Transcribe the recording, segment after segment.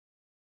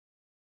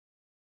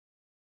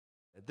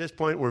At this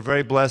point, we're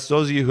very blessed.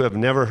 Those of you who have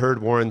never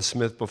heard Warren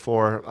Smith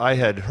before, I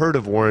had heard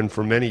of Warren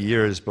for many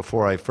years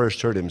before I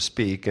first heard him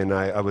speak, and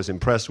I was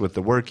impressed with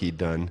the work he'd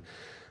done.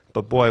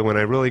 But boy, when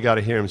I really got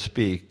to hear him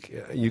speak,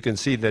 you can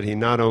see that he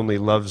not only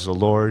loves the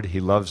Lord,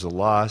 he loves the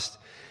lost.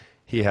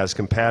 He has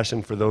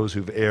compassion for those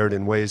who've erred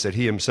in ways that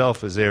he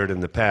himself has erred in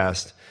the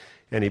past,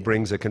 and he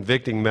brings a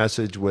convicting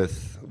message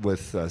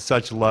with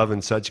such love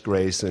and such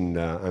grace. And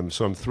I'm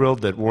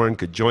thrilled that Warren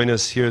could join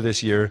us here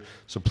this year.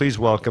 So please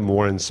welcome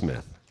Warren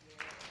Smith.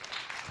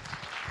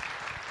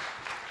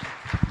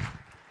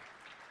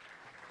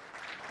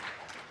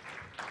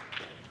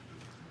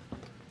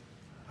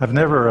 I've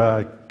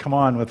never come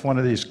on with one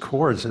of these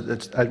chords.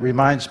 It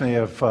reminds me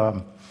of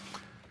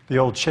the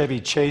old Chevy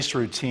Chase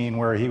routine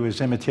where he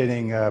was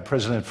imitating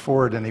President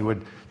Ford, and he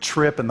would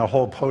trip and the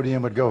whole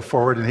podium would go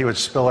forward and he would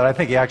spill it. I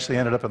think he actually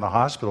ended up in the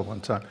hospital one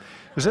time.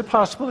 Is it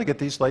possible to get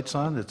these lights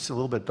on? It's a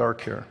little bit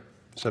dark here.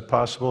 Is that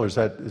possible, or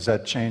does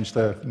that change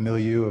the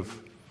milieu of...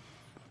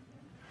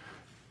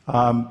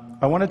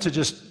 I wanted to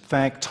just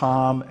thank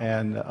Tom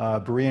and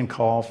Berean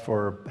Call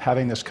for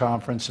having this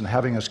conference and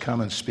having us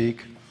come and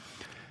speak.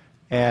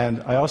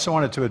 And I also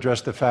wanted to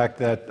address the fact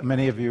that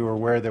many of you are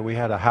aware that we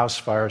had a house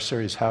fire, a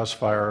serious house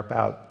fire,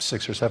 about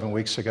 6 or 7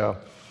 weeks ago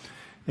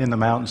in the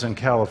mountains in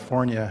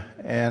California.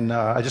 And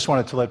I just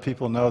wanted to let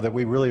people know that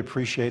we really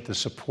appreciate the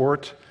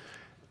support.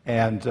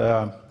 And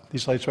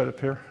these lights right up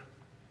here?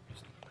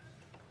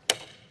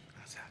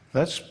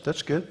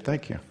 That's good.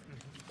 Thank you.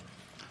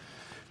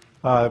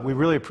 We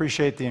really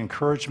appreciate the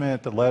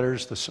encouragement, the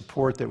letters, the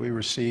support that we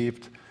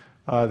received.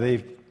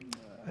 They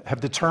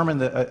have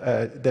determined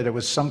that it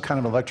was some kind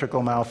of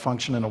electrical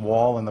malfunction in a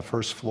wall in the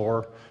first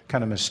floor,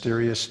 kind of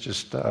mysterious,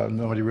 just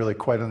nobody really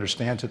quite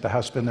understands it. The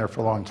house has been there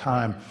for a long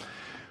time.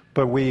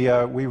 But we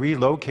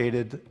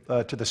relocated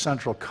to the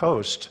Central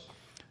Coast,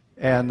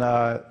 and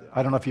I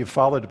don't know if you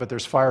followed it, but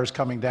there's fires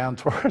coming down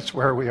towards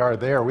where we are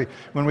there.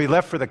 When we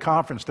left for the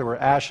conference, there were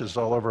ashes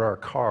all over our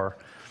car.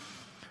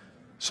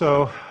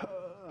 So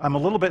I'm a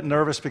little bit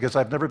nervous because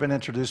I've never been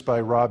introduced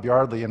by Rob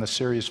Yardley in a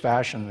serious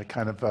fashion. It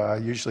kind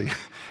of usually,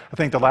 I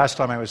think the last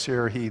time I was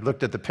here, he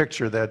looked at the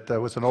picture that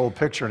was an old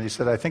picture, and he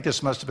said, I think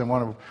this must have been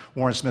one of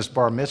Warren Smith's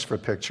bar mitzvah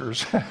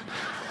pictures.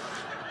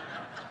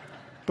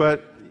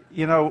 But,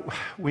 you know,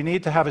 we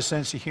need to have a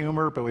sense of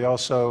humor, but we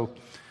also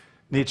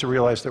need to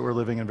realize that we're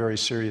living in very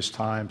serious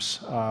times.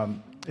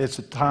 It's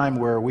a time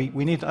where we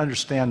need to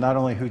understand not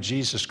only who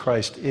Jesus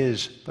Christ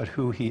is, but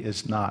who he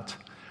is not.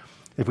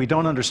 If we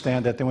don't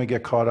understand that, then we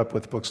get caught up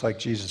with books like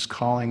Jesus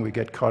Calling. We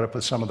get caught up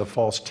with some of the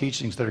false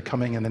teachings that are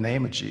coming in the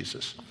name of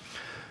Jesus.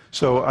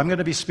 So I'm going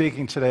to be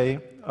speaking today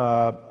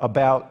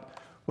about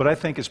what I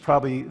think is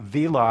probably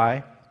the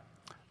lie,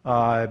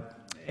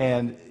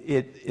 and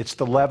it's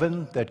the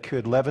leaven that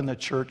could leaven the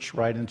church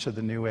right into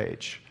the new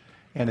age.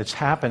 And it's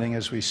happening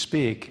as we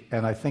speak,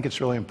 and I think it's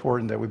really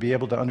important that we be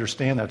able to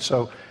understand that.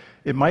 So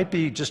it might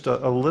be just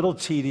a little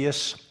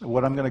tedious,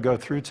 what I'm going to go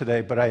through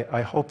today, but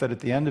I hope that at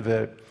the end of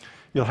it,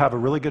 you'll have a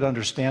really good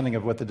understanding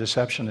of what the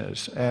deception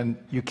is. And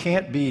you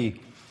can't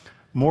be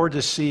more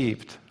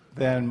deceived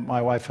than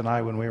my wife and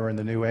I when we were in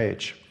the New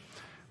Age.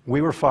 We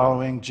were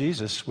following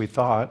Jesus, we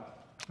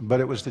thought, but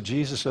it was the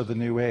Jesus of the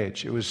New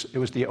Age. It was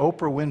the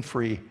Oprah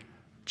Winfrey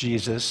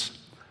Jesus.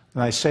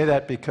 And I say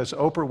that because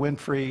Oprah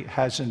Winfrey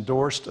has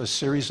endorsed a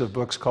series of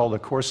books called A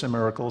Course in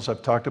Miracles.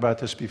 I've talked about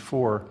this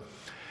before.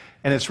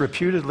 And it's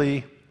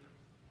reputedly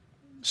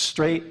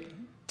straight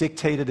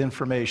dictated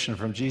information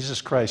from Jesus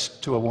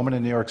Christ to a woman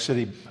in New York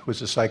City who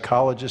was a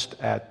psychologist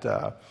at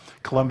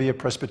Columbia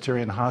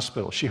Presbyterian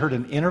Hospital. She heard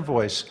an inner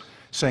voice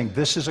saying,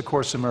 "This is A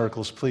Course in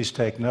Miracles, please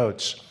take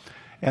notes."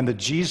 And the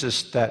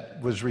Jesus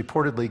that was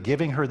reportedly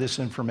giving her this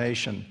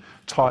information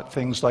taught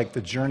things like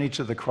the journey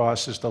to the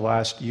cross is the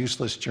last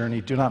useless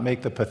journey. Do not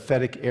make the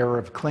pathetic error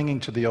of clinging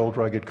to the old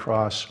rugged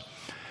cross.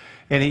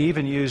 And he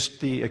even used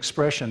the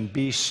expression,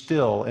 "Be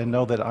still and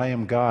know that I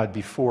am God,"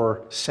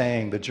 before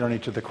saying the journey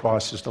to the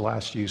cross is the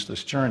last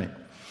useless journey.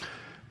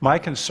 My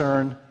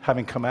concern,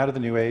 having come out of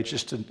the New Age,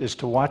 is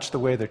to watch the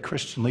way that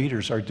Christian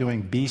leaders are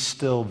doing be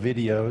still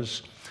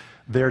videos.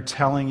 They're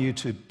telling you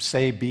to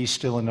say be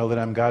still and know that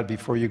I'm God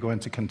before you go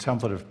into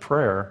contemplative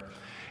prayer.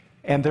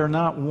 And they're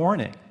not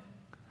warning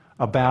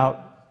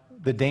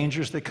about the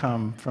dangers that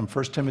come from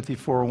 1 Timothy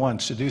 4:1,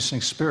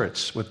 seducing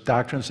spirits with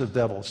doctrines of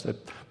devils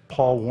that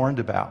Paul warned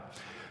about.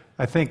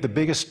 I think the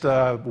biggest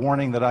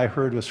warning that I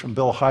heard was from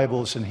Bill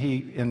Hybels, and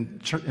he, in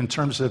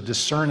terms of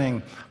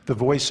discerning the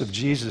voice of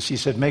Jesus, he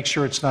said, make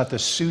sure it's not the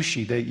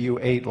sushi that you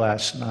ate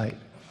last night.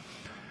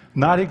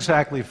 Not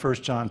exactly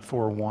 1 John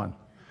 4:1.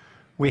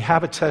 We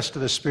have a test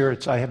of the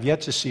spirits. I have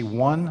yet to see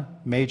one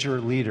major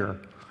leader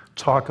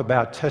talk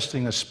about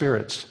testing the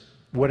spirits.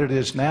 What it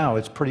is now,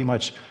 it's pretty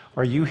much,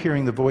 are you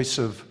hearing the voice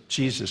of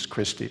Jesus,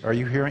 Christy? Are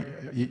you hearing?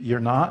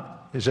 You're not?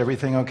 Is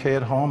everything okay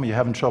at home? Are you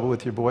having trouble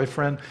with your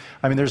boyfriend?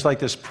 I mean, there's like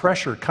this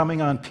pressure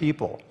coming on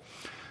people.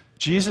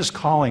 Jesus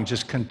Calling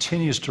just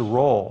continues to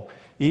roll,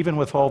 even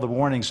with all the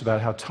warnings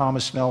about how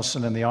Thomas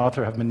Nelson and the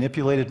author have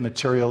manipulated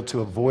material to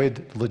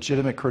avoid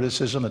legitimate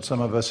criticism that some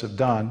of us have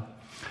done.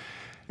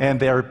 And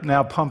they're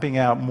now pumping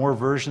out more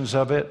versions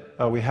of it.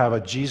 We have a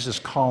Jesus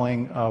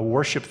Calling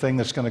worship thing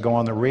that's going to go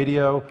on the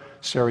radio.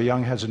 Sarah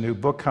Young has a new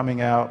book coming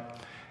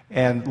out.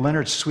 And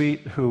Leonard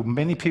Sweet, who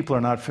many people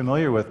are not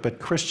familiar with, but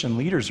Christian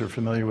leaders are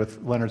familiar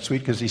with Leonard Sweet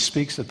because he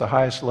speaks at the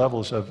highest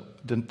levels of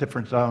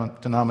different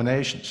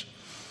denominations.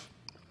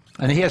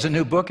 And he has a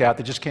new book out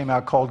that just came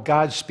out called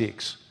God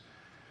Speaks.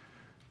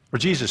 Or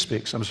Jesus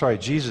Speaks.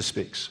 Jesus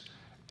Speaks.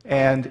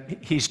 And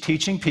he's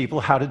teaching people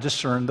how to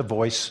discern the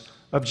voice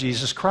of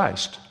Jesus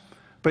Christ.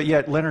 But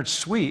yet Leonard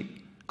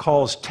Sweet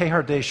calls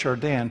Teilhard de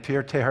Chardin,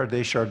 Pierre Teilhard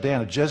de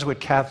Chardin, a Jesuit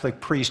Catholic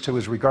priest who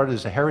was regarded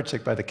as a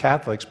heretic by the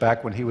Catholics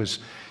back when he was,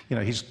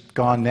 he's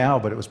gone now,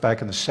 but it was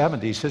back in the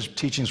 70s. His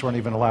teachings weren't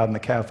even allowed in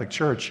the Catholic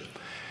Church.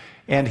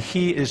 And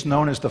he is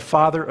known as the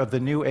father of the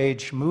New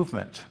Age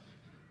movement.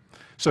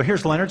 So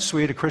here's Leonard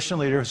Sweet, a Christian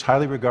leader who's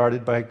highly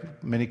regarded by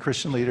many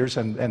Christian leaders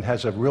and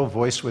has a real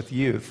voice with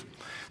youth,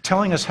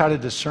 telling us how to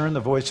discern the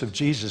voice of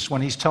Jesus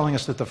when he's telling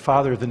us that the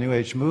father of the New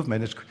Age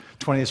movement is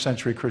 20th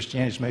century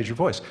Christianity's major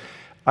voice.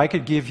 I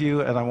could give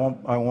you, and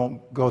I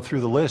won't go through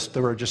the list,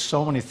 there are just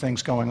so many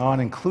things going on,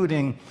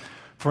 including,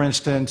 for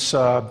instance,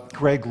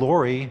 Greg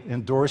Laurie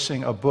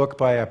endorsing a book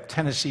by a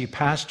Tennessee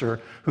pastor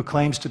who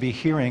claims to be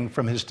hearing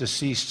from his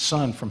deceased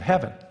son from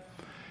heaven.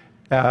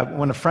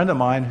 When a friend of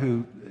mine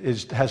who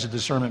has a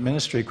discernment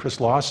ministry, Chris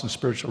Lawson,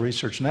 Spiritual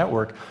Research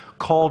Network,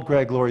 called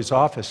Greg Laurie's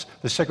office,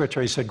 the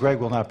secretary said Greg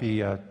will not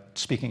be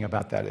speaking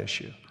about that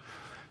issue.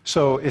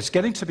 So it's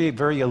getting to be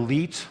very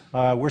elite.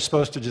 We're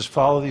supposed to just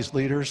follow these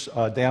leaders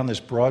down this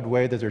broad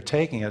way that they're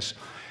taking us.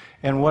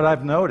 And what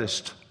I've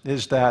noticed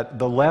is that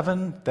the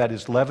leaven that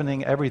is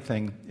leavening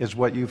everything is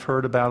what you've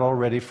heard about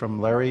already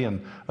from Larry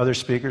and other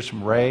speakers,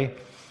 from Ray.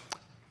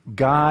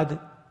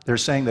 They're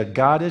saying that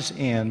God is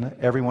in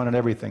everyone and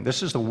everything.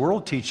 This is the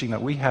world teaching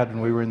that we had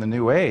when we were in the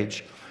New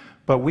Age,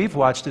 but we've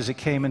watched as it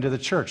came into the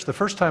church. The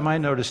first time I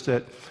noticed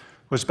it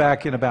was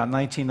back in about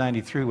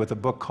 1993 with a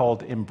book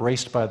called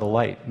Embraced by the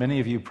Light. Many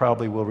of you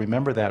probably will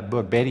remember that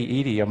book. Betty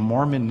Eadie, a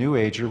Mormon New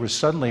Ager,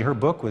 her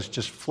book was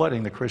just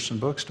flooding the Christian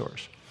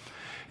bookstores.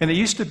 And it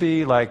used to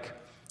be like,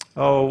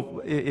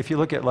 if you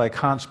look at like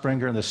Hans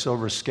Springer and the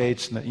Silver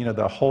Skates and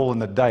the hole in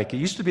the dike, it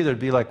used to be there'd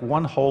be like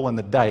one hole in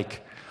the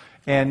dike.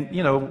 And,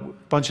 a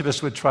bunch of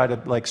us would try to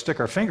like stick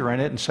our finger in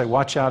it and say,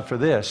 watch out for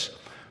this.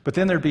 But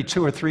then there'd be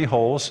 2 or 3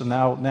 holes, and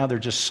now there are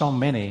just so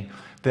many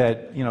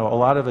that, a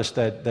lot of us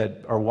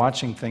that are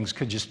watching things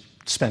could just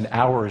spend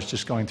hours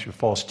just going through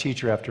false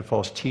teacher after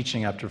false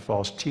teaching after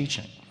false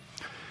teaching.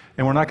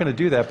 And we're not going to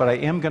do that, but I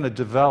am going to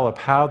develop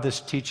how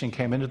this teaching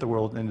came into the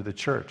world and into the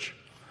church.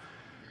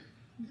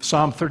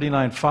 Psalm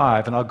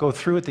 39:5, and I'll go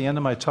through at the end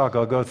of my talk,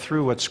 I'll go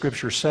through what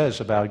Scripture says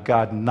about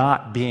God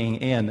not being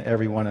in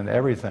everyone and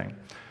everything.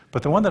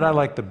 But the one that I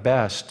like the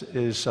best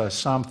is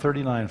Psalm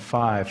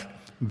 39:5.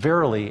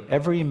 Verily,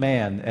 every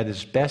man at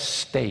his best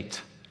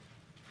state,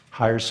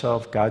 higher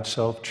self, God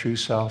self, true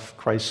self,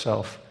 Christ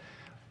self,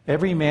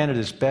 every man at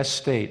his best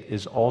state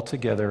is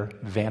altogether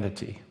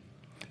vanity.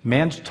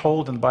 Man's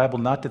told in the Bible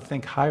not to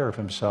think higher of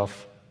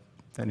himself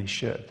than he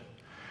should.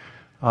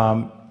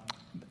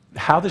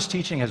 How this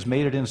teaching has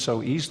made it in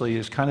so easily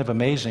is kind of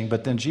amazing,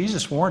 but then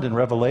Jesus warned in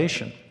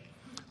Revelation,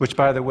 which,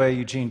 by the way,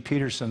 Eugene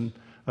Peterson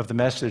of The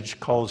Message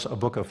calls a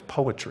book of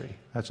poetry.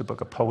 That's a book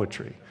of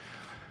poetry.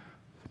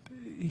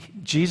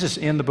 Jesus,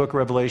 in the book of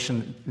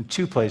Revelation, in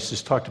 2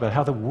 places, talked about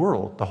how the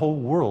whole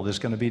world is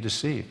going to be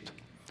deceived.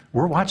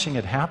 We're watching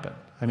it happen.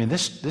 I mean,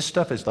 this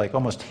stuff is like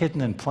almost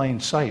hidden in plain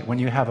sight when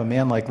you have a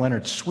man like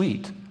Leonard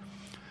Sweet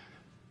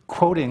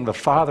quoting the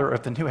father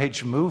of the New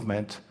Age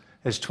movement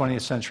as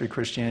 20th century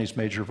Christianity's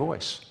major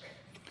voice.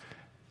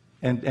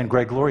 And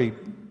Greg Laurie,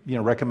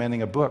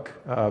 recommending a book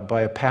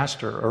by a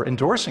pastor, or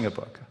endorsing a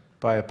book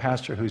by a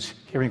pastor who's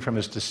hearing from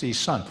his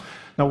deceased son.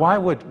 Now, why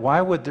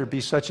would there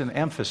be such an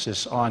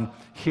emphasis on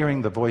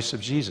hearing the voice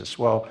of Jesus?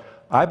 Well,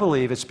 I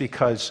believe it's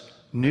because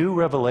new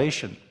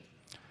revelation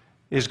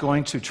is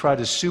going to try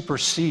to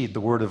supersede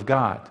the Word of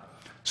God.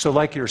 So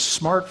like your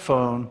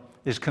smartphone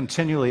is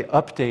continually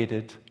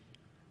updated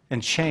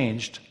and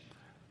changed,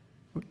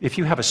 if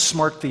you have a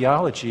smart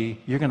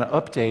theology, you're going to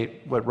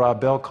update what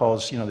Rob Bell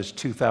calls, this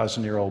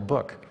 2,000-year-old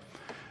book.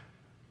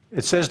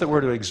 It says that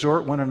we're to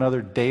exhort one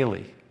another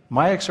daily.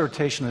 My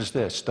exhortation is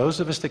this: those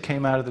of us that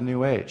came out of the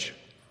New Age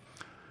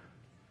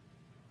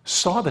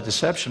saw the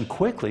deception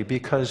quickly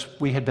because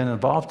we had been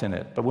involved in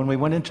it. But when we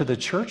went into the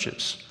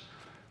churches,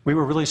 we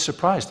were really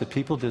surprised that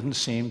people didn't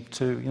seem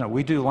to,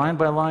 we do line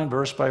by line,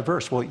 verse by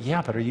verse. Well,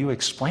 yeah, but are you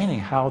explaining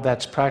how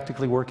that's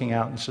practically working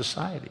out in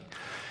society?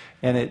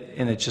 And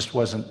it just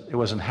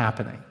wasn't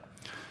happening.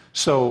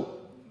 So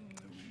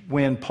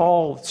when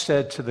Paul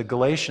said to the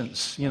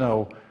Galatians,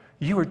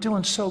 you were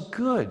doing so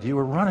good, you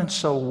were running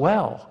so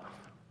well,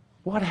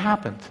 what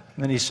happened?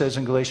 And then he says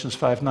in Galatians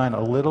 5:9, a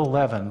little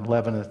leaven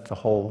leaveneth the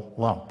whole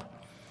lump.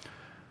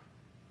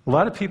 A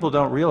lot of people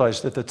don't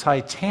realize that the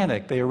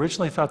Titanic, they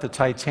originally thought the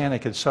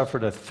Titanic had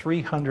suffered a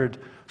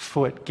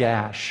 300-foot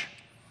gash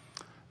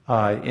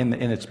in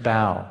its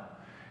bow.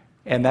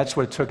 And that's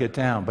what took it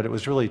down, but it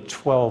was really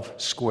 12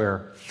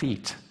 square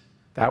feet.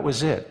 That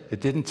was it. It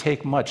didn't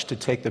take much to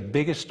take the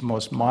biggest,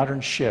 most modern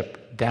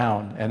ship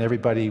down and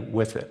everybody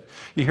with it.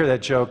 You hear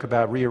that joke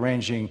about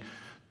rearranging,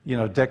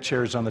 deck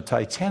chairs on the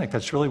Titanic.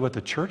 That's really what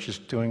the church is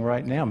doing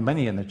right now.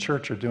 Many in the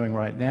church are doing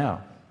right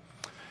now.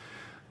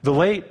 The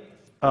late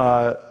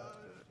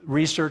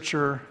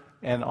researcher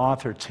and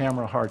author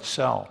Tamara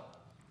Hartzell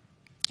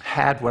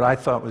had what I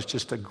thought was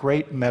just a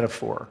great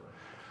metaphor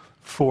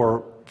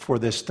for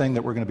this thing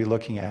that we're going to be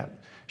looking at.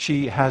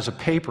 She has a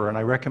paper, and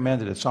I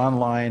recommend it. It's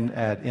online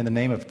at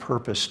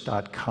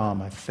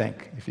inthenameofpurpose.com, I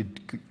think, if you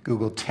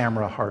Google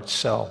Tamara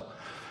Hartzell.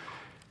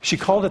 She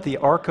called it the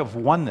Ark of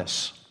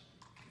Oneness.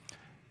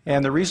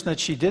 And the reason that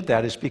she did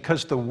that is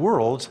because the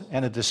world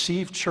and a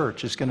deceived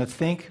church is going to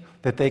think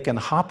that they can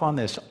hop on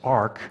this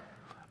ark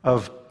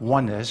of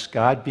oneness,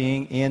 God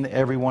being in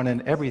everyone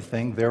and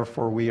everything,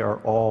 therefore we are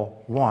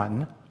all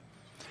one.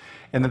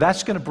 And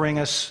that's going to bring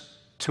us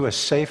to a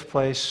safe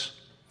place,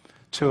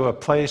 to a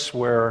place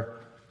where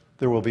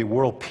there will be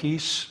world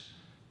peace,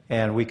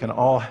 and we can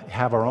all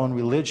have our own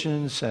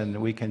religions,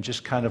 and we can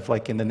just kind of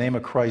like in the name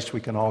of Christ, we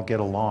can all get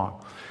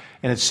along.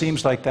 And it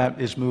seems like that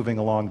is moving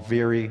along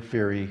very,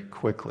 very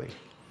quickly.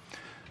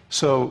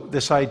 So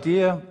this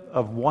idea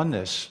of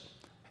oneness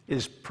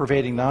is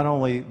pervading not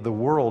only the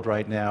world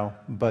right now,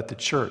 but the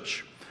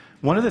church.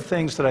 One of the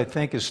things that I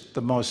think is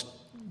the most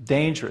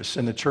dangerous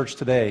in the church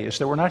today is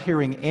that we're not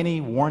hearing any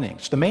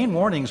warnings. The main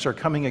warnings are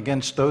coming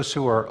against those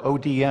who are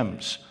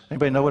ODMs.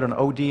 Anybody know what an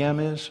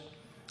ODM is?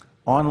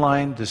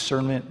 Online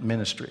Discernment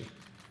Ministry.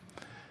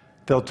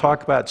 They'll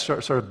talk about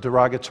sort of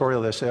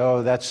derogatorial. They'll say,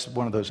 oh, that's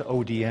one of those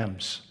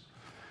ODMs.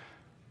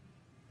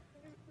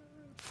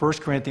 1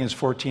 Corinthians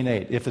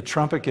 14:8, if the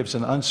trumpet gives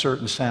an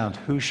uncertain sound,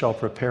 who shall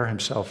prepare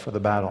himself for the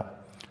battle?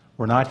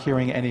 We're not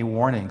hearing any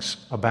warnings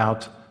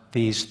about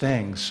these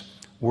things.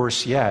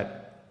 Worse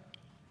yet,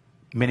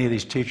 many of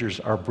these teachers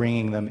are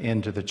bringing them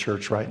into the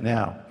church right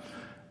now.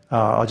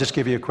 I'll just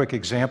give you a quick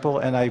example,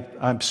 and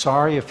I'm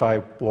sorry if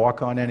I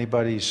walk on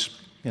anybody's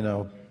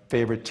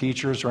favorite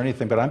teachers or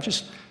anything, but I'm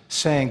just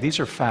saying these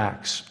are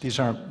facts. These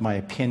aren't my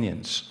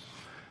opinions.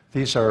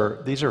 These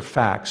are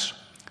facts.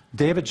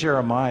 David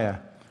Jeremiah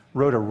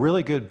wrote a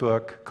really good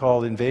book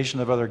called Invasion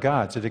of Other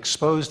Gods. It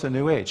exposed the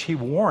New Age. He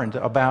warned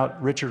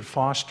about Richard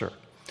Foster.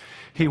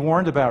 He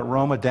warned about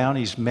Roma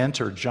Downey's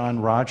mentor,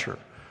 John Roger,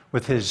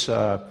 with his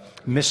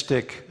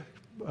mystic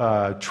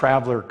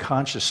traveler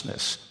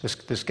consciousness.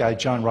 This guy,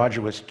 John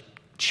Roger, was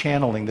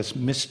channeling this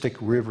mystic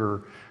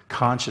river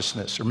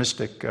consciousness or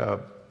mystic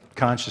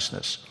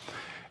consciousness.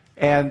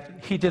 And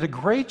he did a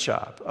great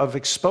job of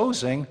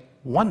exposing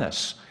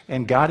oneness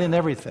and God in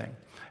everything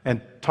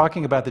and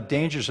talking about the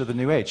dangers of the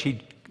New Age.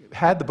 He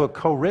had the book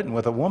co-written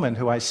with a woman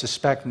who I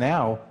suspect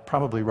now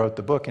probably wrote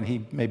the book, and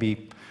he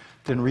maybe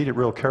didn't read it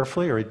real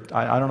carefully, or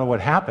I don't know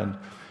what happened.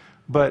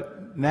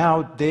 But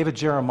now David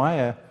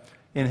Jeremiah,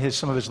 in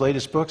some of his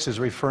latest books, is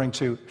referring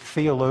to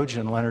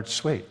theologian Leonard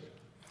Sweet.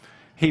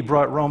 He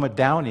brought Roma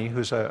Downey,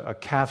 who's a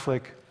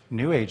Catholic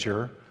New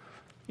Ager,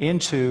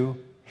 into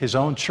his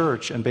own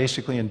church and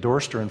basically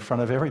endorsed her in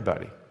front of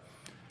everybody.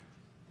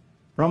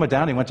 Roma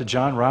Downey went to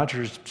John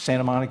Rogers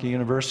Santa Monica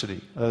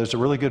University. There's a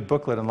really good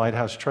booklet on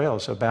Lighthouse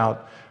Trails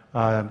about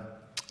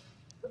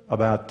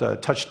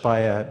touched by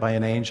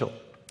an angel.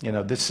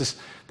 This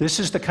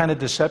is the kind of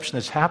deception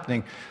that's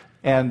happening.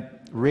 And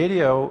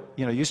radio,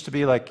 used to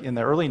be like in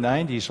the early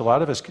 90s, a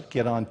lot of us could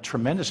get on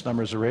tremendous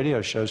numbers of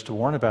radio shows to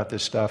warn about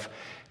this stuff.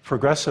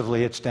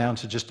 Progressively, it's down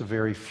to just a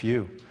very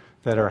few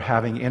that are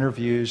having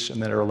interviews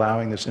and that are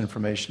allowing this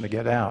information to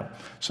get out.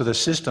 So the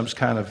system's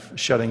kind of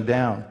shutting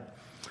down.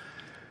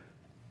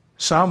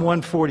 Psalm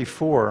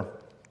 144,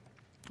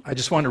 I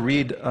just want to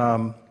read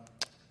a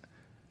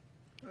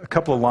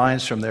couple of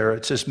lines from there.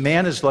 It says,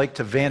 man is like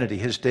to vanity,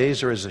 his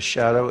days are as a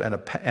shadow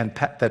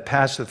that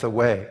passeth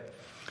away.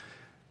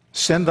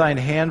 Send thine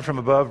hand from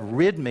above,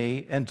 rid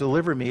me and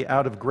deliver me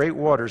out of great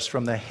waters,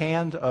 from the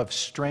hand of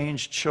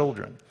strange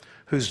children,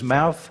 whose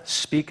mouth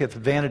speaketh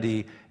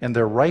vanity, and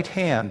their right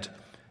hand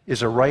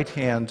is a right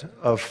hand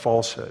of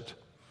falsehood.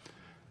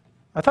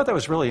 I thought that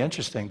was really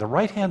interesting. The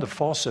right hand of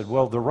falsehood.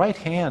 Well, the right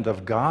hand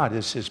of God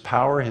is his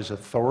power, his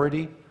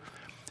authority.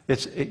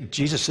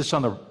 Jesus sits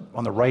on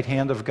the right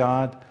hand of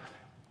God.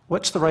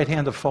 What's the right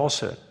hand of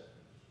falsehood?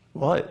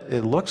 Well,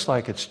 it looks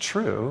like it's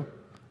true,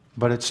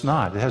 but it's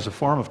not. It has a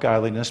form of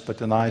godliness, but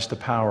denies the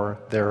power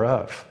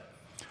thereof.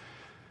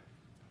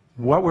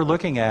 What we're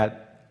looking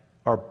at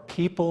are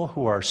people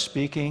who are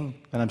speaking,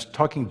 and I'm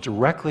talking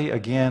directly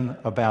again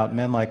about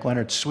men like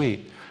Leonard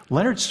Sweet.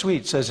 Leonard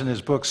Sweet says in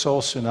his book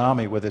Soul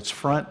Tsunami, with its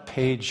front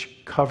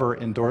page cover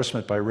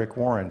endorsement by Rick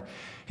Warren,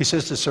 he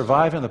says to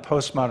survive in the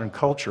postmodern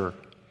culture,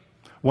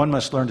 one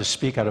must learn to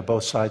speak out of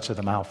both sides of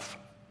the mouth.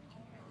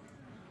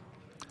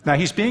 Now,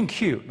 he's being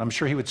cute. I'm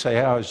sure he would say,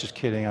 I was just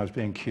kidding, I was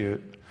being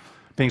cute,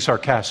 being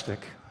sarcastic.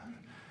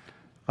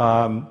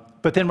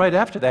 But then right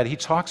after that, he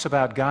talks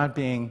about God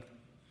being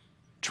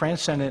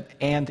transcendent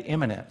and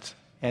immanent.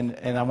 And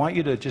I want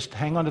you to just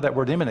hang on to that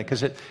word immanent,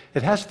 because it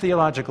has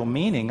theological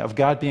meaning of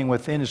God being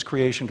within his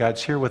creation.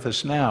 God's here with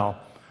us now.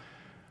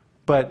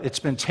 But it's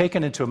been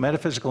taken into a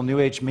metaphysical New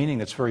Age meaning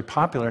that's very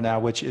popular now,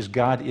 which is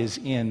God is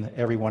in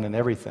everyone and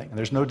everything. And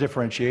there's no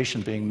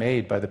differentiation being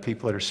made by the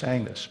people that are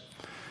saying this.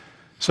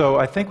 So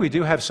I think we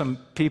do have some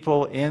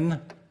people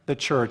in the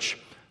church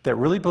that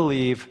really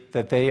believe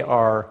that they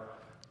are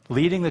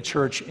leading the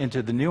church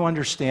into the new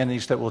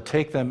understandings that will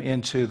take them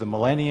into the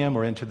millennium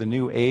or into the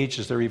new age,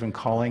 as they're even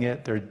calling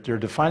it. They're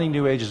defining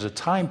New Age as a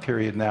time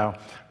period now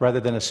rather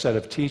than a set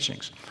of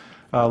teachings.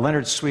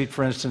 Leonard Sweet,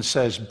 for instance,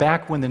 says,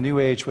 back when the New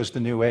Age was the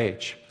New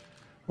Age.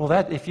 Well,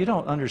 that, if you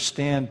don't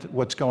understand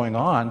what's going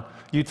on,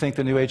 you'd think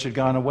the New Age had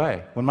gone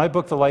away. When my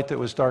book, The Light That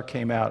Was Dark,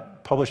 came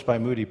out, published by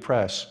Moody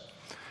Press,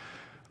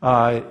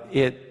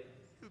 it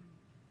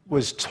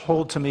was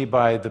told to me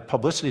by the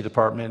publicity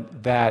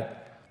department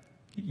that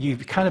you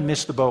kind of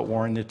missed the boat,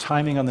 Warren. The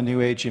timing on the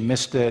New Age, you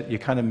missed it. You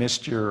kind of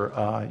missed your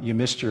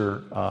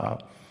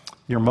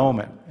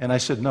moment. And I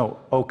said, no,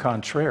 au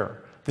contraire.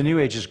 The New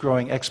Age is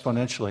growing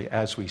exponentially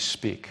as we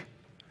speak.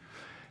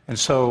 And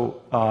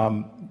so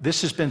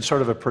this has been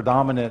sort of a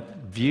predominant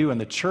view in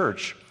the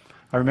church.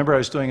 I remember I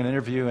was doing an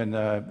interview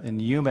in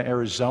Yuma,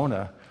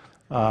 Arizona,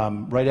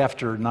 right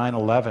after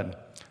 9/11.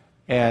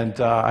 And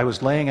I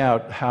was laying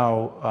out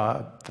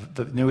how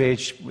the New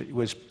Age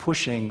was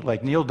pushing,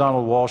 like Neil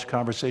Donald Walsh,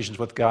 Conversations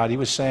with God. He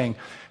was saying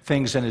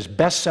things in his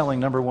best-selling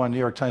 #1 New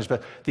York Times,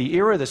 but the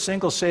era of the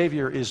single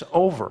savior is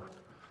over.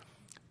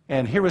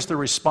 And here was the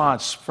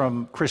response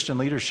from Christian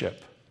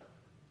leadership.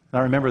 And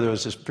I remember there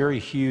was this very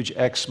huge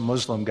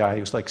ex-Muslim guy. He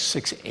was like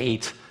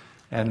 6'8",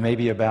 and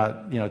maybe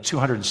about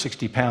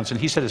 260 pounds. And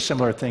he said a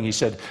similar thing. He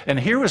said, and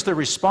here was the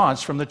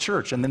response from the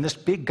church. And then this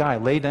big guy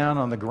lay down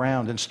on the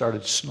ground and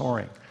started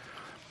snoring.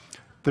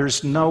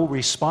 There's no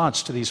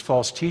response to these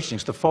false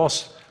teachings. The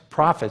false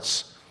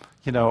prophets,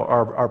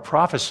 are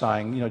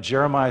prophesying.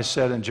 Jeremiah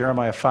said in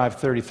Jeremiah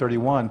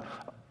 5:30-31,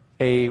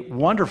 a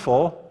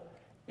wonderful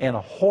and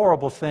a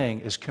horrible thing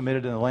is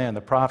committed in the land.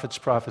 The prophets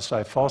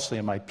prophesy falsely,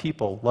 and my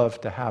people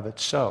love to have it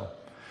so.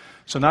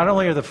 So not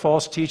only are the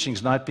false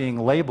teachings not being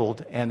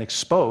labeled and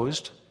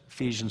exposed,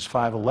 Ephesians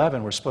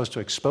 5:11, we're supposed to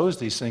expose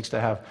these things to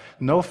have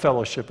no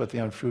fellowship with the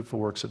unfruitful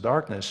works of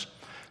darkness.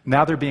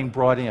 Now they're being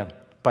brought in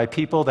by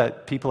people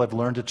that people have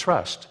learned to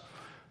trust.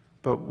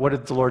 But what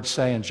did the Lord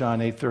say in John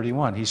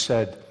 8:31? He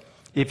said,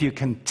 if you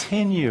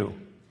continue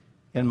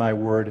in my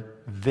word,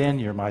 then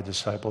you're my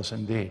disciples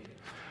indeed.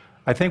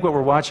 I think what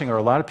we're watching are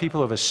a lot of people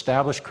who have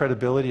established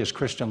credibility as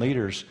Christian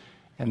leaders,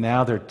 and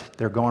now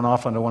they're going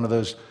off onto one of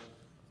those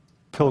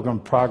Pilgrim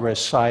Progress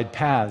side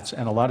paths,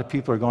 and a lot of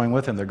people are going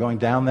with them. They're going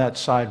down that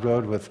side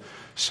road with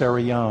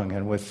Sarah Young,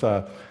 and with,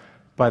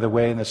 by the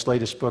way, in this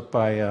latest book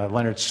by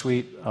Leonard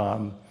Sweet,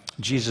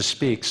 Jesus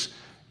Speaks,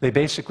 they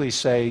basically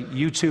say,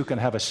 you too can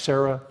have a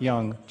Sarah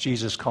Young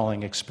Jesus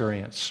calling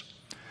experience.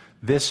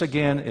 This,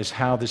 again, is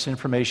how this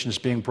information is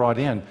being brought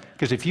in.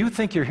 Because if you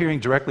think you're hearing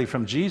directly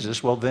from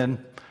Jesus, well,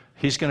 then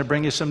he's going to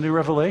bring you some new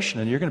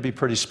revelation, and you're going to be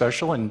pretty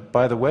special. And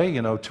by the way,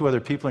 2 other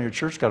people in your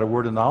church got a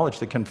word of knowledge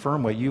that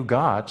confirm what you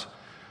got.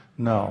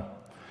 No.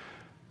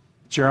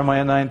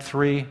 Jeremiah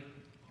 9:3,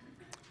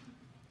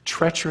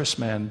 treacherous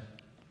men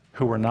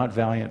who were not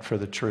valiant for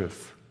the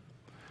truth.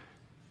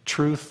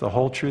 Truth, the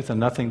whole truth, and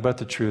nothing but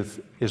the truth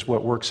is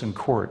what works in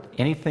court.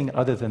 Anything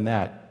other than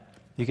that,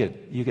 you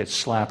get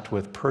slapped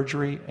with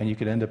perjury, and you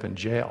could end up in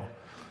jail.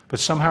 But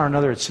somehow or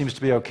another, it seems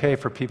to be okay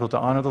for people to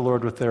honor the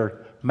Lord with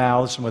their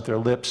mouths and with their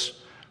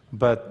lips,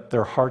 but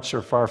their hearts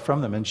are far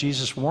from them. And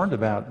Jesus warned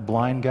about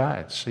blind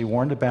guides. He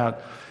warned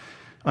about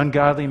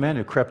ungodly men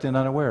who crept in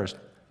unawares.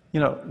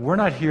 We're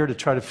not here to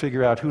try to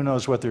figure out who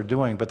knows what they're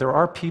doing, but there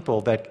are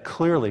people that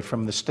clearly,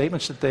 from the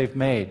statements that they've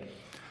made,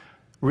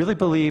 really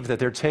believe that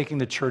they're taking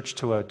the church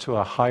to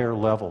a higher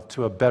level,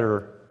 to a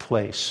better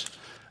place.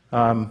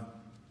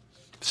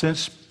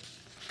 Since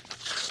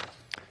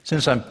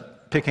I'm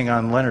picking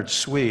on Leonard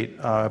Sweet,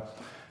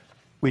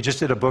 we just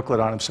did a booklet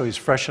on him, so he's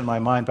fresh in my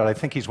mind, but I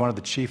think he's one of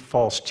the chief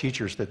false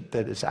teachers that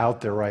is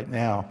out there right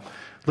now.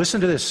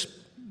 Listen to this,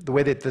 the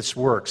way that this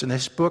works. In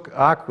his book,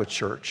 Aqua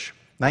Church,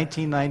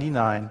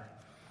 1999,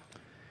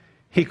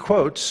 he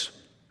quotes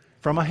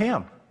from a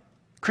hymn.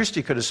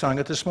 Christy could have sung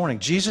it this morning.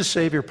 Jesus,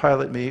 Savior,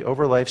 pilot me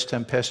over life's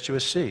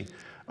tempestuous sea.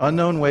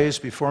 Unknown waves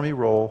before me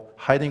roll,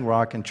 hiding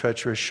rock and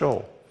treacherous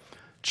shoal.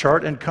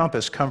 Chart and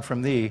compass come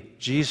from thee.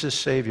 Jesus,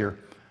 Savior,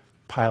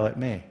 pilot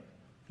me.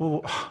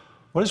 Well,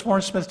 what is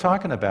Warren Smith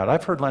talking about?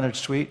 I've heard Leonard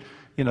Sweet,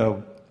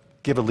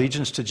 give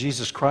allegiance to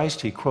Jesus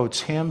Christ. He quotes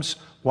hymns.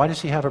 Why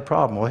does he have a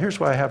problem? Well, here's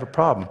why I have a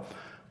problem.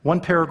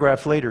 One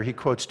paragraph later, he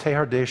quotes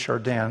Teilhard de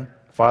Chardin,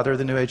 father of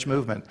the New Age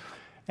movement.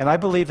 And I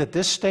believe that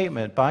this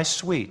statement by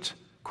Sweet,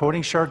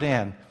 quoting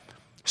Chardin,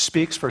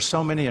 speaks for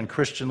so many in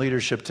Christian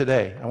leadership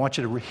today. I want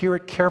you to hear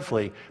it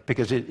carefully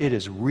because it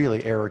is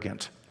really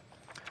arrogant.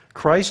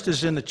 Christ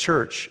is in the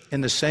church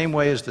in the same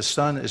way as the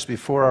sun is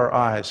before our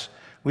eyes.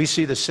 We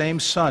see the same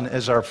sun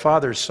as our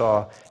fathers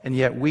saw, and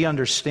yet we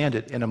understand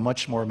it in a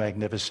much more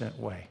magnificent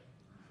way.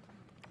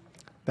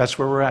 That's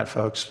where we're at,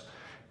 folks.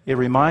 It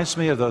reminds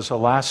me of those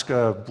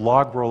Alaska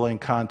log rolling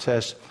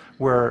contests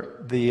where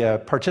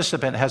the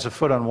participant has a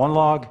foot on one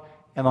log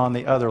and on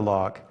the other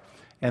log.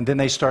 and then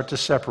they start to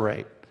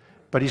separate.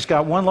 But he's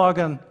got one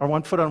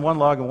foot on one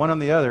log and one on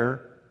the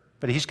other,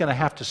 but he's going to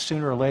have to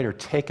sooner or later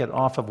take it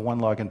off of one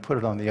log and put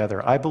it on the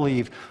other. I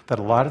believe that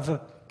a lot of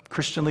the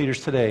Christian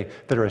leaders today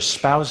that are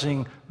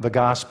espousing the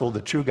gospel,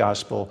 the true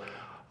gospel,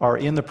 are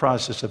in the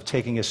process of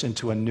taking us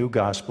into a new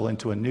gospel,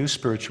 into a new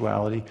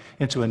spirituality,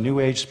 into a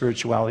new age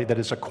spirituality that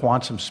is a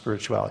quantum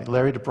spirituality.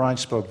 Larry DeBrine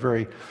spoke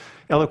very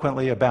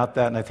eloquently about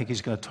that, and I think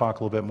he's going to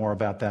talk a little bit more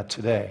about that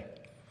today.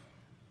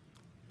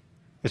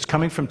 It's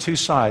coming from two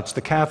sides.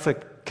 The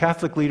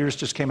Catholic leaders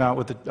just came out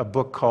with a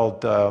book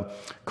called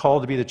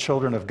Called to be the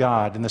Children of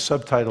God, and the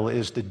subtitle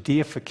is The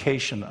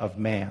Deification of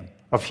Man,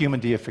 of Human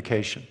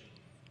Deification.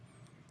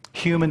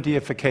 Human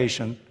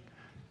deification,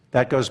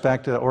 that goes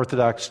back to the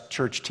Orthodox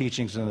Church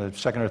teachings in the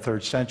 2nd or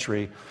 3rd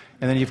century,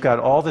 and then you've got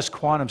all this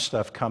quantum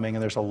stuff coming,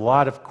 and there's a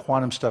lot of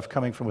quantum stuff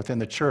coming from within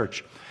the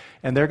church.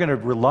 And they're going to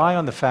rely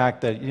on the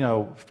fact that,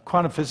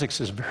 quantum physics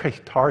is very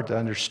hard to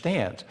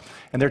understand.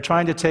 And they're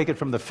trying to take it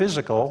from the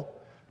physical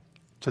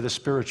to the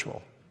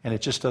spiritual, and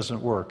it just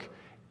doesn't work.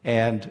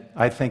 And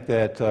I think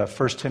that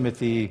 1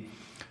 Timothy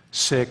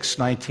 6,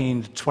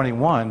 19 to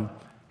 21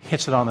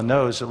 hits it on the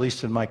nose, at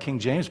least in my King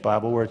James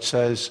Bible, where it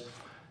says,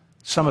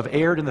 some have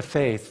erred in the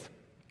faith.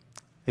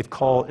 They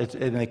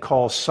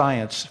call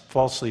science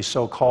falsely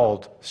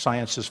so-called.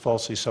 Science is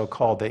falsely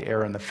so-called. They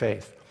err in the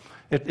faith.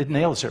 It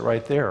nails it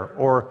right there.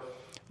 Or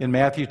in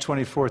Matthew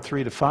 24,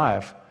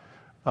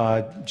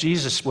 3-5,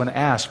 Jesus, when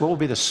asked, what will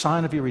be the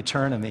sign of your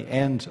return and the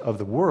end of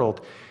the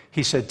world?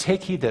 He said,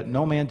 take heed that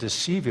no man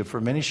deceive you, for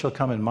many shall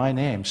come in my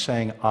name,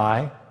 saying,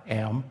 I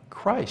am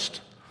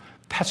Christ.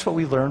 That's what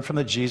we learned from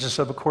the Jesus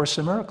of A Course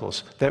in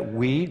Miracles, that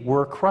we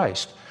were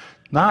Christ.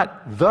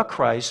 Not the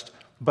Christ,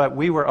 but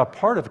we were a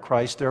part of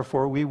Christ,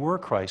 therefore we were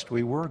Christ.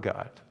 We were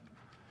God.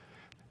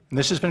 And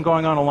this has been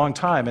going on a long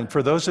time. And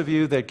for those of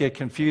you that get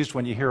confused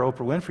when you hear Oprah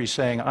Winfrey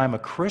saying, I'm a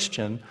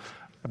Christian,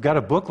 I've got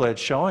a booklet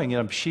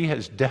showing she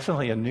is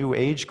definitely a New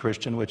Age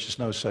Christian, which is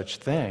no such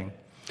thing,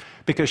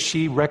 because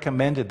she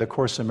recommended the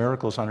Course in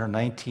Miracles on her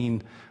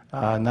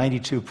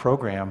 1992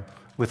 program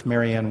with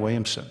Marianne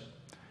Williamson.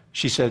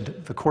 She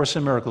said, the Course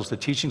in Miracles, the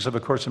teachings of A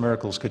Course in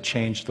Miracles could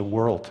change the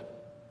world.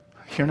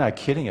 You're not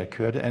kidding, it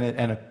could,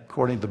 and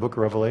according to the book of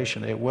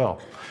Revelation, it will.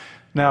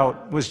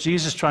 Now, was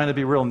Jesus trying to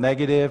be real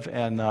negative,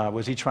 and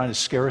was he trying to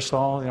scare us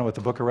all, with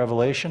the book of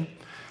Revelation?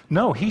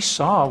 No, he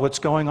saw what's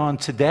going on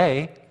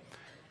today,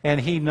 and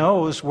he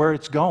knows where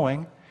it's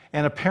going,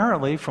 and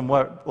apparently, from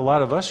what a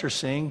lot of us are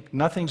seeing,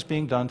 nothing's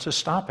being done to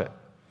stop it.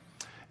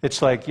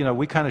 It's like,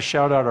 we kind of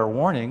shout out our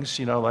warnings,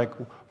 like,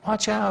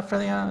 watch out for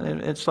the...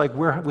 It's like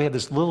we have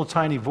this little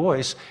tiny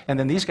voice, and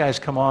then these guys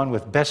come on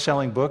with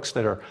best-selling books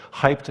that are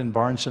hyped in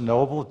Barnes &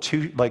 Noble.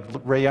 Like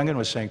Ray Youngin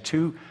was saying,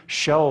 2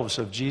 shelves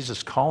of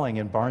Jesus Calling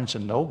in Barnes &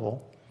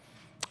 Noble.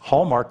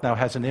 Hallmark now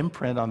has an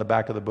imprint on the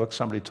back of the book,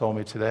 somebody told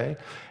me today.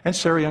 And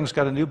Sarah Young's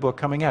got a new book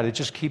coming out. It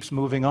just keeps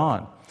moving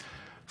on.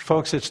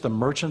 Folks, it's the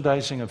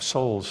merchandising of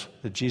souls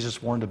that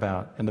Jesus warned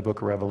about in the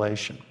book of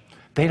Revelation.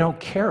 They don't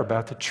care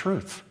about the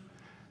truth.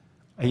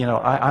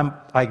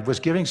 I was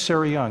giving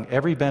Sarah Young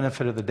every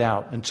benefit of the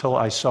doubt until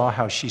I saw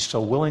how she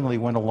so willingly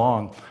went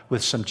along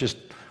with some just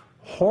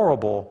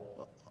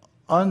horrible,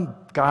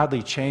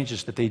 ungodly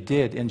changes that they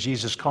did in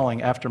Jesus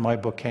Calling after my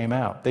book came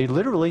out. They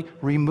literally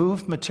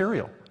removed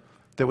material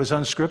that was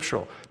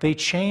unscriptural. They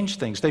changed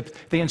things.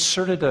 They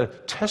inserted a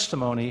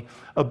testimony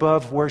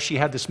above where she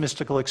had this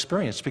mystical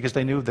experience because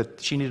they knew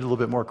that she needed a little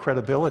bit more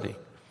credibility.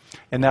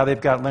 And now they've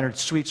got Leonard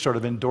Sweet sort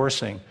of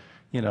endorsing,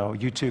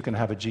 you too can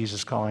have a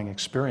Jesus Calling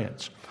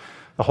experience.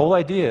 The whole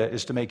idea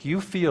is to make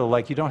you feel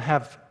like you don't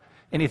have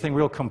anything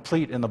real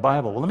complete in the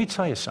Bible. Well, let me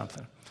tell you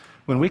something.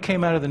 When we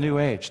came out of the New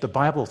Age, the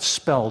Bible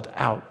spelled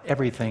out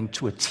everything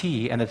to a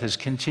T, and it has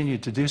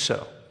continued to do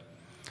so.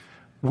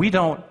 We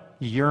don't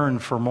yearn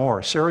for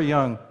more. Sarah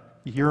Young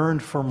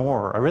yearned for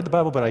more. I read the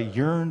Bible, but I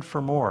yearned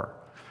for more.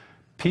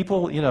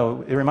 People,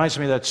 it reminds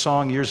me of that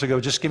song years ago,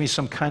 just give me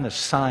some kind of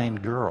sign,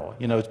 girl.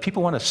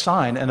 People want a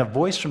sign, and a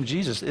voice from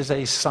Jesus is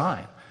a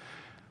sign.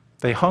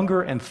 They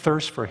hunger and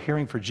thirst for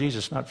hearing for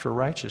Jesus, not for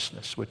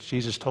righteousness, which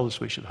Jesus told us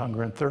we should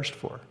hunger and thirst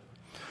for.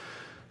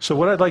 So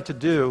what I'd like to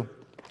do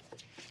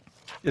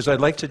is I'd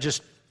like to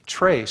just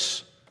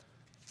trace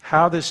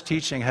how this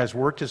teaching has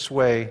worked its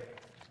way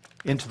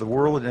into the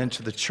world and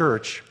into the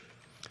church.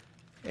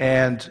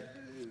 And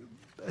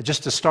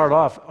just to start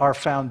off, our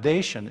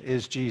foundation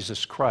is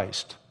Jesus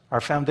Christ.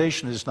 Our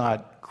foundation is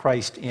not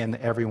Christ in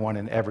everyone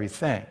and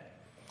everything.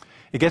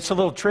 It gets a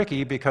little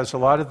tricky because a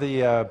lot of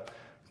the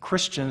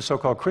Christians,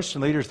 so-called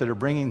Christian leaders that are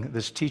bringing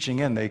this teaching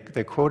in, they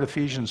quote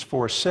Ephesians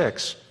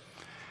 4:6,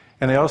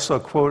 and they also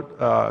quote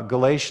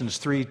Galatians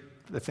 3,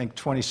 I think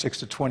 26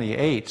 to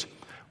 28,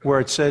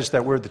 where it says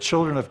that we're the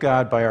children of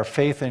God by our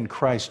faith in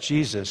Christ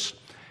Jesus.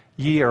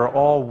 Ye are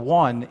all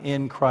one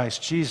in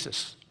Christ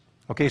Jesus.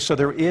 Okay, so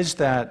there is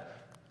that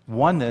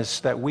oneness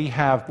that we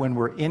have when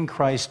we're in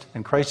Christ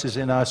and Christ is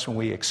in us, when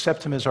we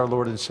accept Him as our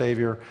Lord and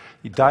Savior.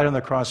 He died on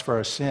the cross for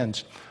our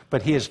sins,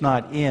 but He is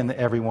not in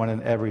everyone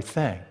and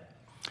everything.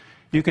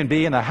 You can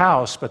be in a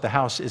house, but the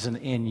house isn't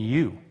in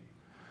you.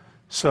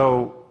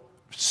 So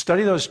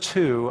study those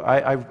two.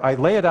 I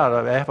lay it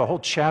out. I have a whole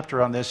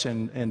chapter on this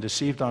in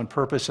Deceived on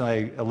Purpose, and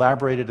I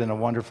elaborated in A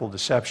Wonderful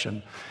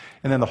Deception.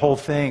 And then the whole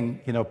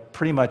thing,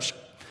 pretty much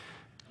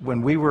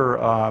when we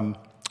were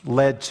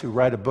led to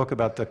write a book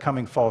about the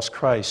coming false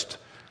Christ,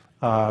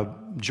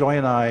 Joy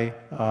and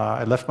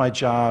I left my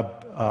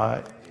job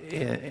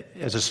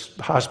as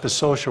a hospice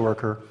social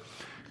worker.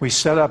 We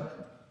set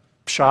up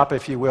shop,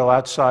 if you will,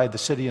 outside the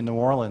city of New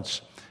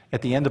Orleans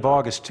at the end of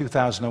August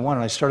 2001,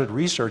 and I started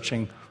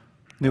researching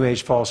New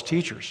Age false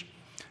teachers.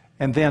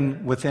 And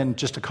then within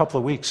just a couple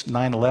of weeks,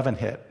 9/11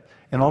 hit.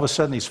 And all of a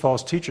sudden, these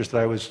false teachers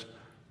that I was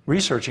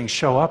researching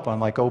show up on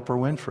like Oprah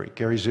Winfrey,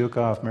 Gary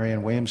Zukav,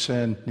 Marianne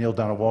Williamson, Neil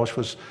Donald Walsh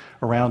was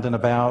around and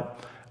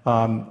about.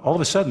 All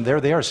of a sudden, there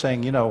they are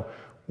saying,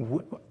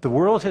 the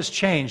world has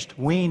changed.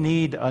 We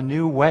need a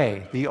new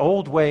way. The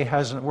old way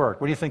hasn't worked.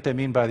 What do you think they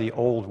mean by the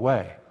old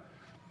way?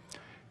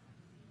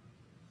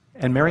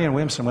 And Marianne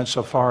Williamson went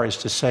so far as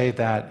to say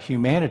that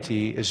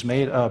humanity is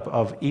made up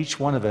of each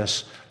one of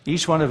us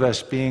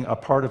being a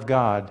part of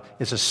God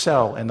is a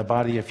cell in the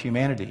body of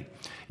humanity.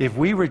 If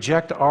we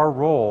reject our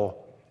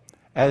role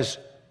as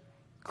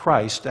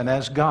Christ and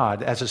as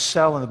God, as a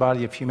cell in the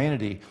body of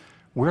humanity,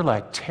 we're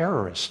like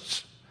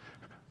terrorists.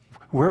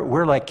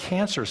 We're like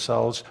cancer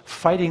cells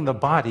fighting the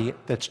body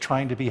that's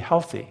trying to be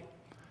healthy.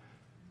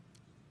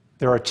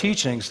 There are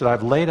teachings that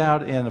I've laid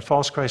out in The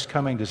False Christ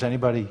Coming. Does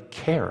anybody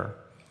care?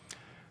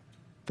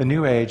 The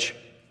New Age,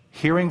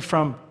 hearing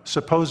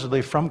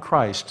supposedly from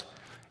Christ,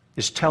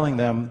 is telling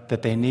them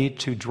that they need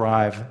to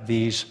drive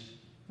these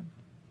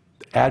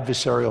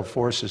adversarial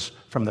forces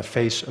from the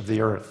face of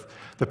the earth.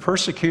 The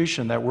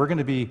persecution that we're going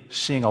to be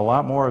seeing a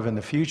lot more of in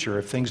the future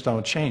if things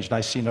don't change, and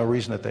I see no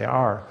reason that they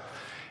are,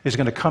 is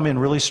going to come in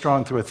really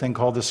strong through a thing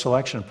called the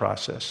selection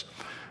process.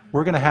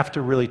 We're going to have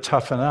to really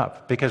toughen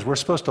up because we're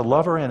supposed to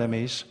love our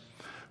enemies.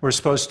 We're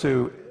supposed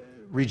to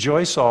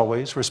rejoice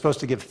always. We're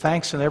supposed to give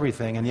thanks in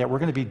everything, and yet we're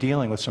going to be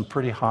dealing with some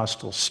pretty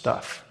hostile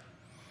stuff.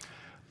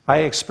 I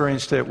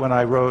experienced it when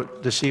I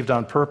wrote Deceived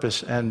on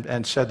Purpose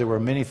and said there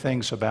were many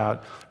things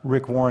about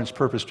Rick Warren's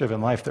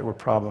purpose-driven life that were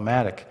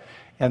problematic.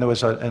 And there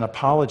was an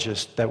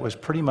apologist that was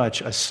pretty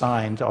much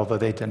assigned, although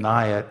they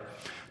deny it,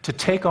 to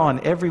take on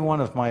every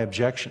one of my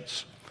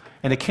objections.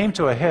 And it came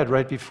to a head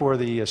right before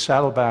the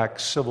Saddleback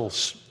Civil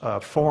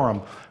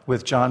Forum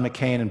with John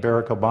McCain and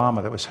Barack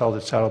Obama that was held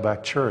at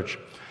Saddleback Church.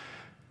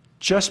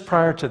 Just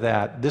prior to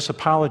that, this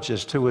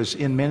apologist who was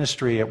in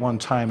ministry at one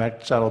time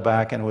at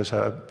Saddleback and was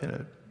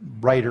a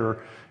writer,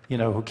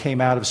 who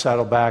came out of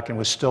Saddleback and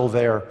was still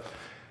there,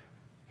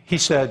 he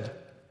said,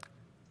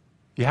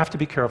 you have to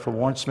be careful.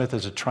 Warren Smith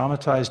is a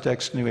traumatized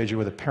ex-New Ager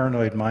with a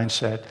paranoid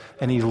mindset,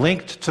 and he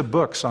linked to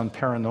books on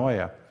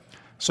paranoia.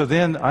 So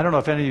then, I don't know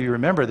if any of you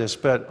remember this,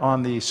 but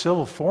on the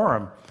Civil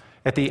Forum,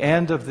 at the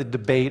end of the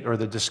debate or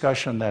the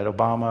discussion that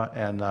Obama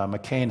and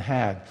McCain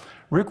had,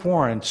 Rick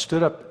Warren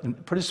stood up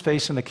and put his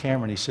face in the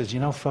camera and he says,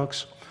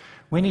 folks,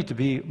 we need to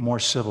be more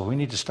civil. We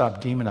need to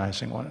stop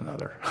demonizing one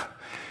another.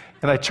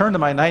 And I turned to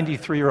my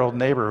 93-year-old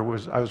neighbor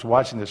who I was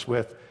watching this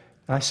with,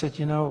 and I said,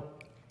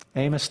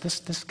 Amos,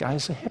 this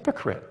guy's a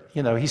hypocrite.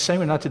 He's saying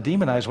we're not to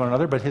demonize one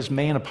another, but his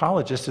main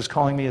apologist is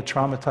calling me a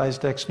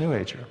traumatized ex-New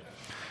Ager.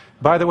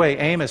 By the way,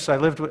 Amos, I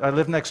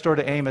lived next door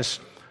to Amos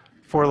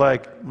for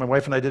my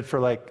wife and I did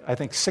for I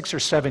think 6 or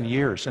 7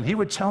 years. And he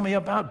would tell me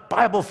about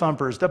Bible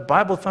thumpers. The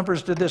Bible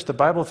thumpers did this. The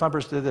Bible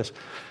thumpers did this.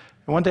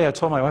 And one day I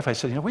told my wife, I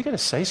said, we got to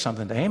say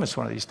something to Amos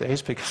one of these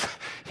days because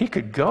he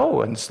could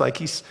go. And it's like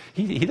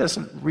he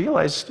doesn't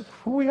realize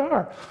who we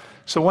are.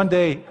 So one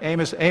day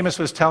Amos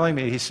was telling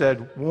me, he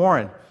said,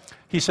 Warren,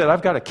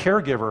 I've got a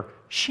caregiver.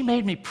 She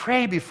made me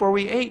pray before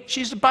we ate.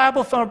 She's a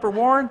Bible thumper,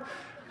 Warren.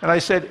 And I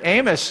said,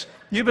 Amos,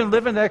 you've been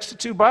living next to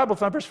 2 Bible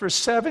thumpers for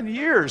 7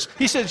 years.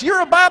 He says,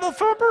 you're a Bible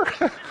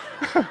thumper?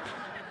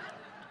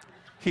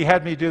 He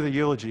had me do the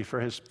eulogy for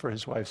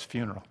his wife's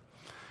funeral.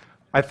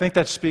 I think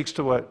that speaks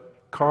to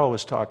what Carl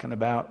was talking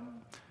about.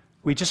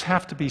 We just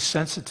have to be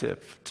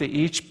sensitive to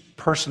each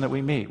person that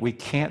we meet. We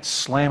can't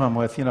slam them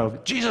with,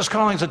 Jesus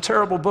Calling's a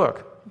terrible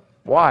book.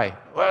 Why?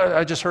 Well,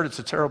 I just heard it's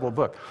a terrible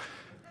book.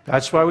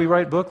 That's why we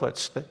write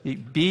booklets.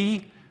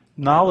 Be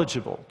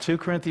knowledgeable. 2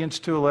 Corinthians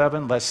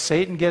 2:11, lest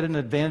Satan get an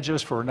advantage of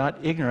us, for we're not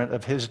ignorant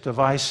of his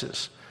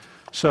devices.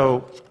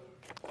 So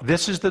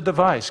this is the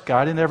device,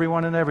 God in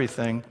everyone and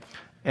everything.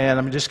 And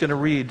I'm just going to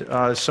read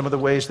some of the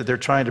ways that they're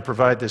trying to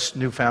provide this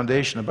new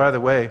foundation. And by the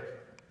way,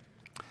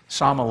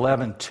 Psalm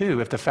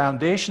 11:2, if the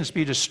foundations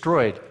be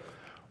destroyed,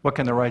 what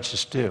can the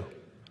righteous do?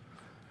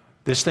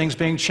 This thing's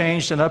being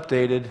changed and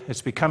updated.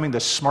 It's becoming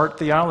the smart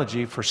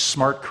theology for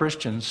smart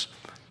Christians.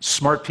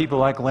 Smart people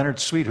like Leonard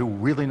Sweet who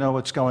really know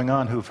what's going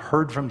on, who've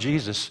heard from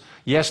Jesus.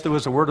 Yes, there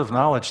was a word of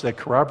knowledge that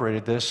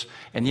corroborated this.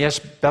 And yes,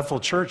 Bethel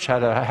Church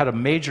had a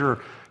major,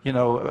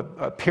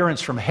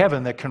 appearance from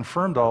heaven that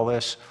confirmed all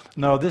this.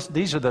 No,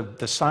 these are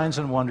the signs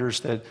and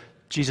wonders that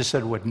Jesus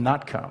said would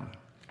not come.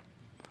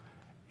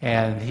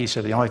 And he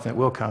said the only thing that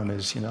will come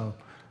is,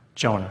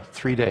 Jonah,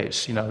 3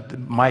 days,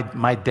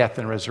 my death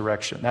and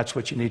resurrection. That's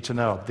what you need to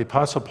know. The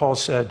Apostle Paul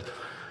said,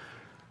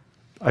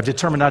 I've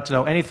determined not to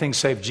know anything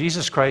save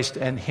Jesus Christ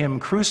and Him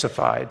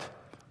crucified.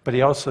 But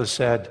he also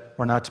said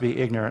we're not to be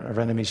ignorant of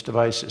enemy's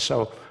devices.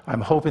 So I'm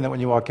hoping that when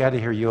you walk out of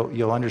here,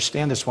 you'll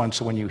understand this one.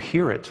 So when you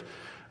hear it,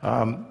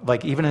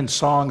 like even in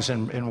songs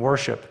and in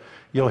worship,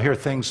 you'll hear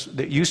things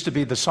that used to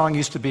be, the song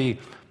used to be,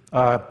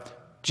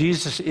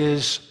 Jesus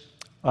is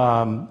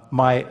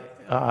my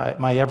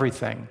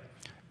everything.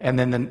 And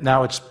then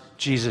now it's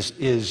Jesus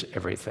is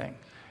everything.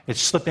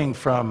 It's slipping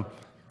from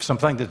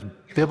something that's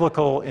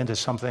biblical into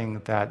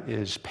something that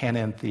is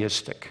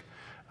panentheistic,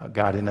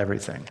 God in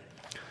everything.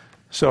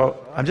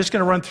 So I'm just going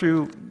to run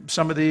through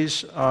some of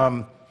these.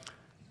 In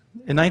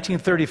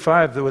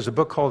 1935, there was a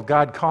book called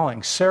God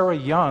Calling. Sarah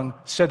Young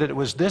said that it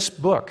was this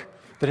book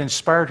that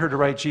inspired her to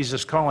write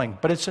Jesus Calling.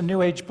 But it's a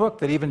New Age book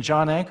that even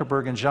John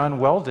Ankerberg and John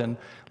Weldon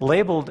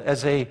labeled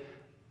as a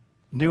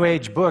New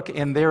Age book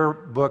in their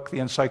book, The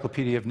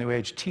Encyclopedia of New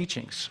Age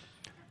Teachings,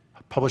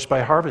 published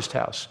by Harvest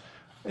House.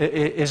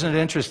 Isn't it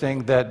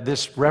interesting that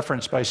this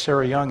reference by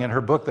Sarah Young in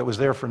her book that was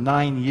there for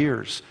 9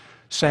 years,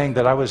 saying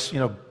that I was,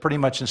 pretty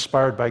much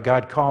inspired by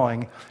God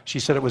Calling, she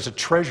said it was a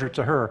treasure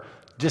to her,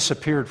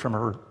 disappeared from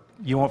her.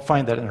 You won't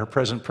find that in her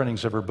present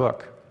printings of her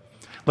book.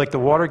 Like the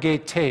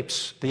Watergate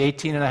tapes, the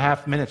 18 and a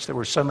half minutes that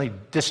were suddenly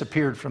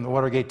disappeared from the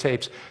Watergate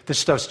tapes, this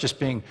stuff's just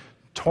being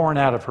torn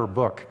out of her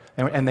book.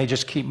 And they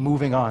just keep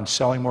moving on,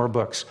 selling more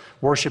books,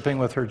 worshiping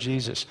with her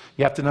Jesus.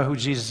 You have to know who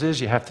Jesus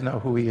is, you have to know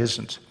who he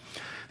isn't.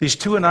 These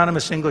two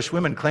anonymous English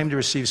women claimed to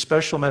receive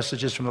special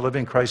messages from the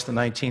living Christ in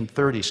the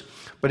 1930s.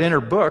 But in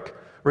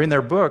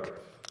their book,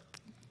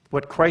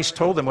 what Christ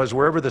told them was,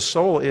 wherever the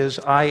soul is,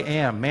 I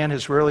am. Man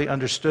has rarely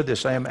understood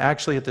this. I am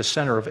actually at the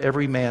center of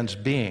every man's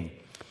being.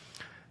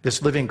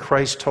 This living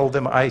Christ told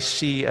them, I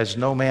see as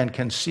no man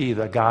can see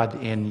the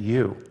God in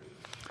you.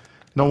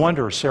 No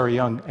wonder Sarah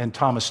Young and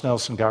Thomas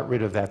Nelson got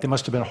rid of that. They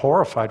must have been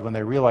horrified when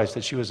they realized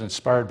that she was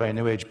inspired by a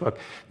New Age book.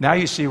 Now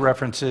you see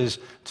references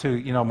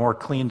to, more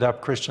cleaned up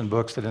Christian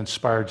books that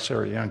inspired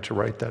Sarah Young to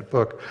write that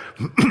book.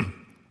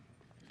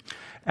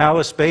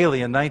 Alice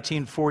Bailey in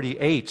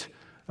 1948,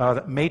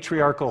 the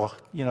matriarchal,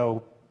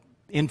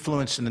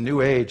 influence in the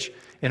New Age,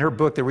 in her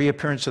book, The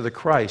Reappearance of the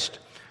Christ,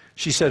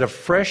 she said, a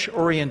fresh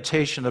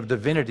orientation of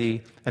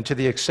divinity and to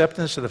the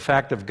acceptance of the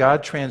fact of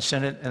God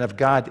transcendent and of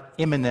God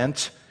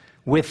immanent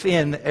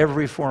within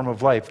every form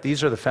of life.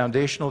 These are the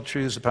foundational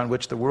truths upon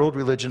which the world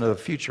religion of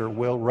the future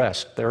will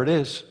rest. There it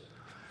is.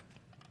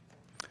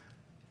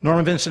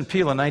 Norman Vincent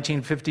Peale in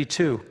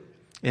 1952,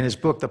 in his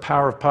book, The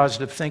Power of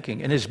Positive Thinking.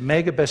 In his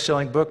mega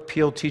best-selling book,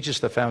 Peale teaches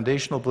the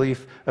foundational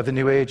belief of the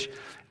New Age.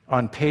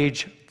 On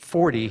page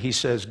 40, he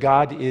says,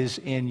 God is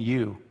in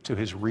you, to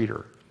his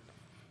reader.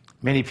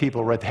 Many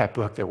people read that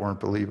book that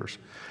weren't believers.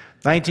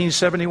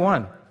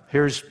 1971,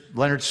 here's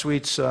Leonard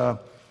Sweet's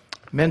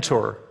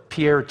mentor,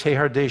 Pierre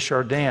Teilhard de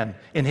Chardin,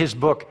 in his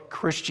book,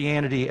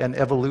 Christianity and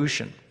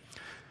Evolution.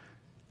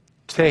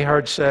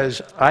 Teilhard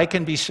says, I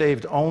can be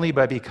saved only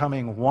by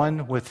becoming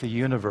one with the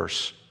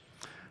universe.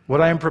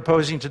 What I am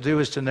proposing to do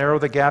is to narrow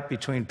the gap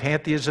between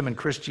pantheism and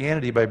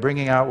Christianity by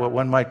bringing out what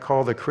one might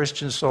call the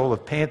Christian soul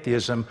of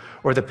pantheism,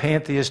 or the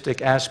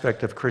pantheistic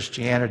aspect of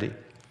Christianity.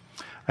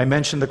 I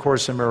mentioned the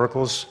Course in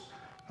Miracles.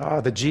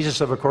 The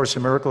Jesus of A Course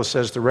in Miracles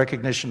says the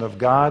recognition of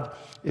God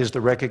is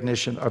the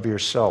recognition of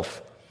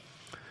yourself.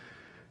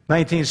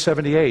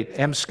 1978,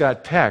 M.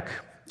 Scott Peck,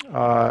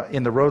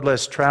 in The Road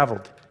Less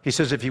Traveled, he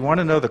says, if you want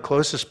to know the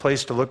closest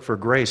place to look for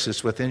grace,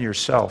 it's within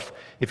yourself.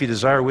 If you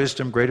desire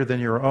wisdom greater than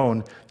your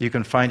own, you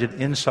can find it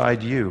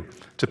inside you.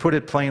 To put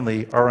it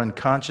plainly, our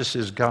unconscious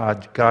is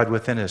God, God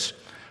within us.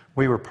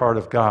 We were part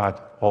of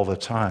God all the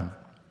time.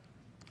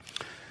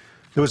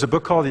 There was a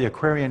book called The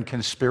Aquarian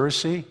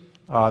Conspiracy.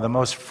 The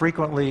most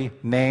frequently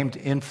named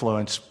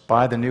influence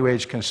by the New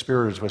Age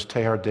conspirators was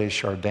Teilhard de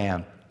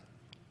Chardin.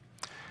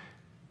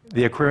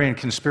 The Aquarian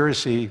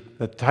Conspiracy,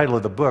 the title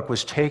of the book,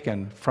 was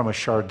taken from a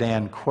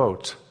Chardin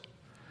quote.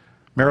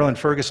 Marilyn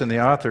Ferguson, the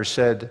author,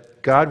 said,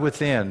 God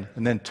within,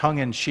 and then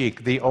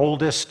tongue-in-cheek, the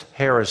oldest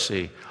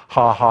heresy,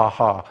 ha, ha,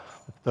 ha.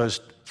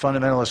 Those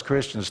fundamentalist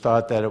Christians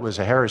thought that it was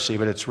a heresy,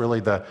 but it's really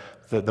the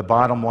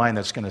bottom line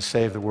that's going to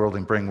save the world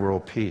and bring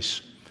world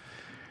peace.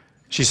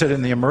 She said,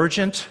 in the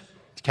emergent,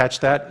 catch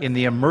that, in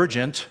the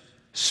emergent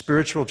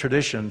spiritual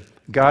tradition,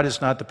 God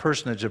is not the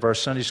personage of our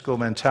Sunday school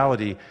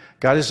mentality.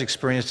 God is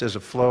experienced as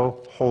a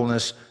flow,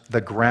 wholeness,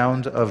 the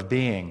ground of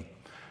being.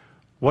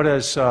 What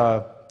does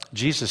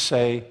Jesus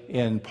say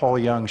in Paul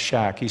Young's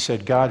Shack? He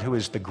said, God, who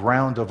is the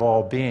ground of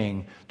all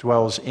being,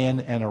 dwells in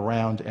and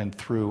around and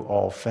through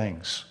all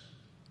things.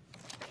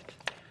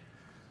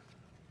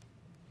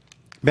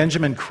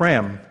 Benjamin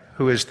Creme,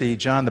 who is the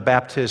John the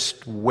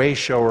Baptist way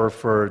shower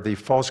for the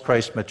false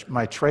Christ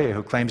Maitreya,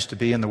 who claims to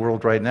be in the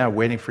world right now,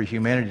 waiting for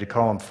humanity to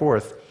call him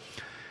forth.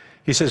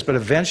 He says, but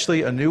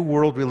eventually a new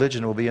world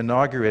religion will be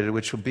inaugurated,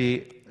 which will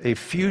be a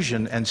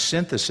fusion and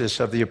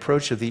synthesis of the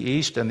approach of the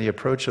East and the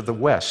approach of the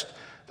West.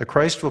 The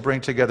Christ will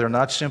bring together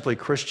not simply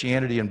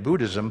Christianity and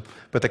Buddhism,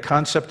 but the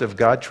concept of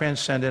God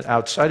transcendent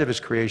outside of his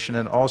creation,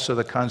 and also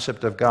the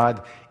concept of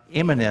God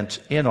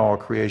immanent in all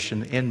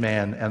creation, in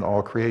man and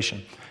all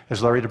creation.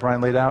 As Larry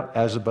DeBryan laid out,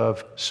 as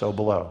above, so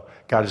below.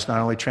 God is not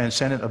only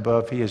transcendent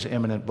above, he is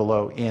immanent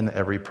below in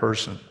every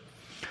person.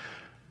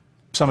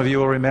 Some of you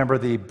will remember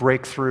the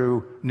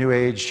breakthrough New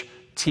Age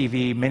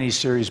TV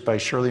miniseries by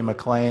Shirley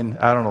MacLaine,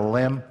 Out on a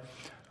Limb,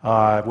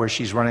 where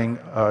she's running,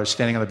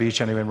 standing on the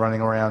beach and even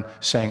running around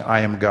saying,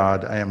 I am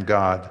God, I am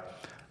God.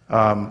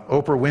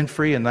 Oprah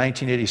Winfrey in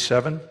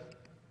 1987,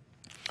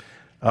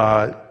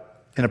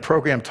 in a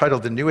program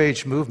titled The New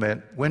Age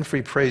Movement,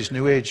 Winfrey praised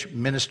New Age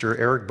minister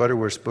Eric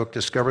Butterworth's book,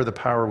 Discover the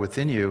Power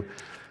Within You.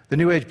 The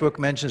New Age book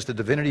mentions the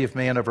divinity of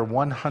man over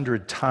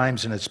 100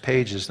 times in its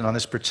pages, and on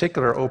this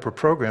particular Oprah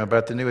program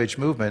about the New Age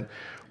movement,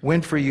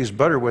 Winfrey used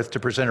Butterworth to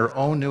present her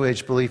own New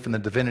Age belief in the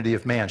divinity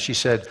of man. She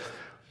said,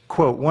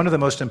 quote, one of the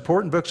most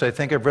important books I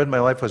think I've read in my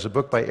life was a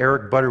book by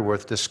Eric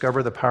Butterworth,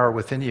 Discover the Power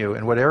Within You.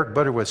 And what Eric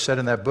Butterworth said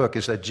in that book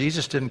is that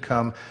Jesus didn't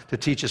come to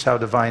teach us how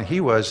divine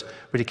he was,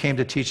 but he came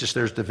to teach us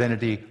there's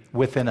divinity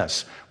within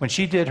us. When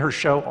she did her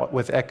show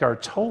with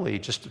Eckhart Tolle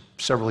just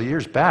several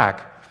years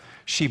back,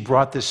 she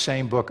brought this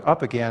same book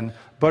up again.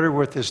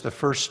 Butterworth is the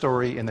first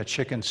story in the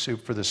Chicken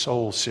Soup for the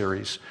Soul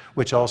series,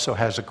 which also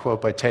has a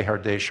quote by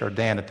Teilhard de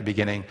Chardin at the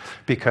beginning,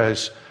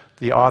 because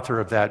the author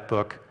of that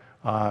book,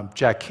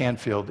 Jack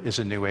Canfield, is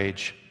a New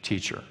Age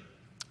teacher.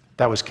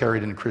 That was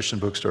carried in Christian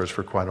bookstores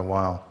for quite a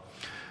while.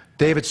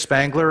 David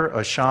Spangler,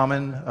 a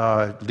shaman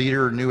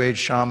leader, New Age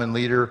shaman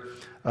leader,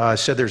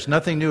 said there's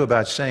nothing new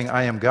about saying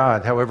I am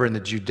God. However, in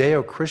the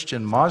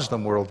Judeo-Christian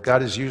Muslim world,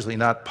 God is usually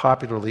not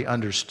popularly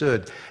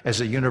understood as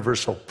a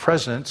universal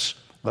presence.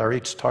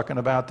 Larry's talking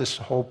about this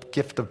whole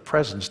gift of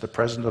presence, the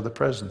present of the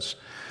presence,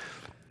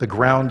 the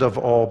ground of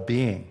all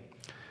being.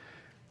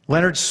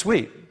 Leonard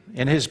Sweet,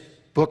 in his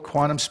book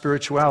Quantum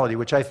Spirituality,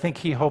 which I think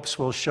he hopes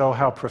will show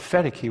how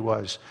prophetic he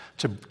was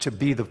to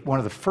be one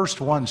of the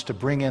first ones to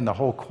bring in the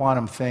whole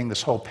quantum thing,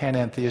 this whole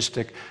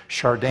panentheistic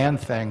Chardin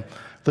thing.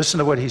 Listen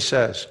to what he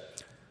says.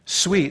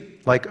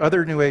 Sweet, like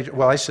other New Age,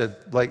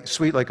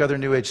 Sweet, like other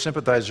New Age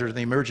sympathizers in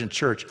the emergent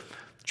church,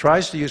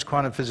 tries to use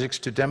quantum physics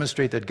to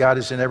demonstrate that God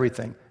is in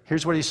everything.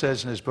 Here's what he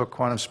says in his book,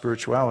 Quantum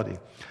Spirituality.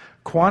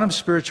 Quantum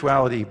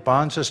spirituality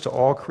bonds us to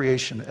all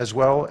creation as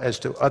well as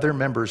to other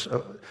members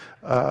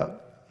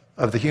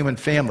of the human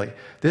family.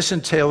 This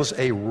entails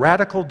a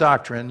radical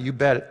doctrine, you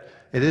bet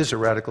it is a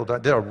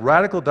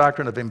radical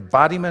doctrine of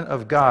embodiment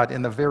of God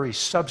in the very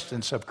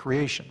substance of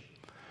creation.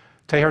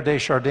 Teilhard de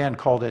Chardin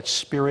called it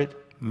spirit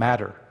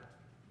matter.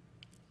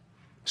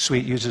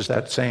 Sweet uses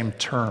that same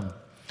term.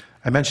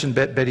 I mentioned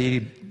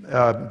Betty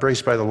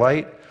Embraced by the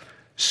Light.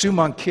 Sue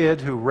Monk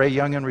Kidd, who Ray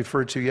Youngin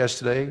referred to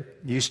yesterday,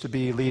 used to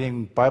be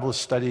leading Bible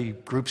study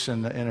groups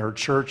in her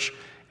church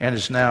and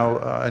is now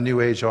a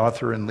New Age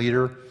author and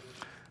leader.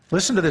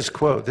 Listen to this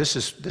quote. This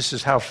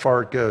is how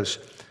far it goes.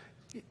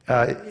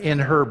 In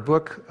her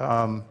book,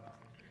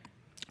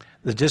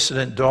 The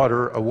Dissident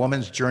Daughter, A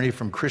Woman's Journey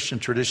from Christian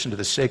Tradition to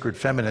the Sacred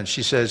Feminine,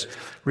 she says,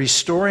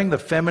 restoring the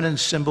feminine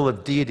symbol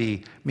of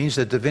deity means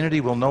that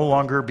divinity will no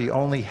longer be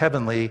only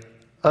heavenly,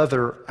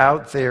 other,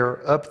 out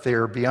there, up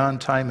there,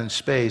 beyond time and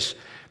space,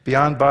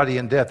 beyond body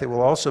and death. It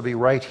will also be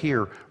right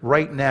here,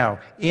 right now,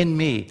 in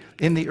me,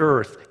 in the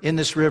earth, in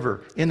this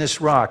river, in this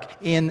rock,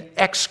 in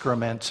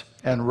excrement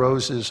and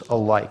roses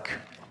alike.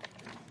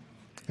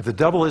 If the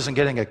devil isn't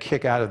getting a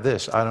kick out of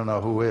this, I don't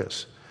know who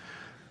is.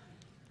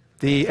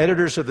 The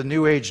editors of the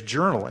New Age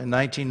Journal in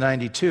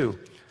 1992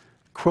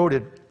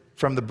 quoted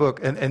from the book,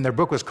 and their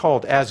book was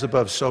called As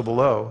Above, So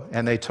Below,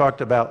 and they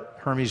talked about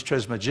Hermes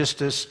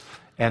Trismegistus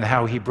and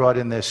how he brought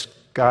in this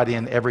God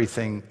in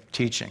everything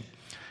teaching.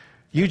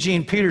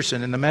 Eugene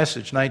Peterson in The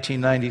Message,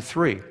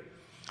 1993.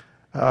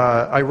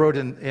 I wrote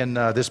in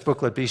this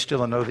booklet, Be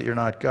Still and Know That You're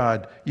Not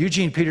God.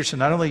 Eugene Peterson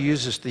not only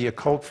uses the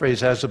occult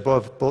phrase, as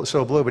above,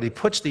 so below, but he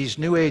puts these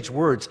New Age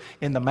words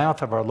in the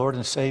mouth of our Lord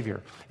and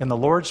Savior. In the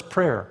Lord's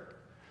Prayer,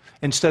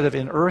 instead of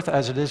in earth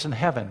as it is in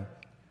heaven,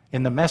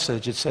 in the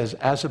Message it says,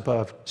 as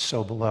above,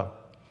 so below.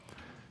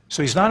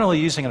 So he's not only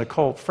using an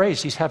occult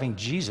phrase, he's having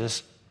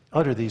Jesus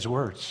utter these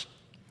words.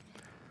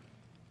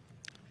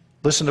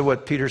 Listen to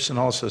what Peterson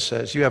also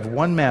says. You have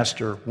one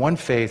master, one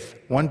faith,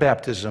 one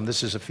baptism.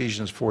 This is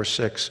Ephesians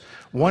 4:6.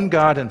 One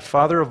God and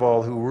Father of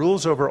all, who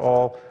rules over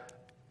all,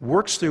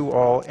 works through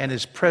all, and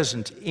is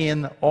present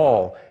in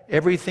all.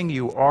 Everything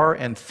you are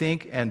and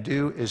think and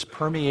do is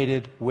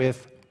permeated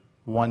with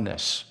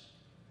oneness.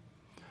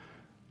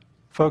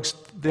 Folks,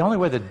 the only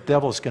way the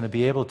devil's going to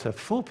be able to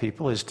fool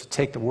people is to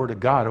take the Word of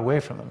God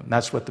away from them. And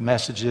that's what the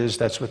Message is.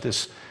 That's what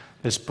this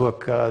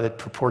book that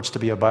purports to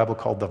be a Bible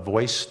called The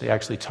Voice. They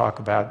actually talk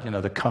about,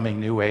 the coming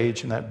New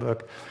Age in that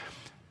book.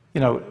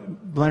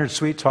 Leonard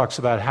Sweet talks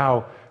about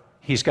how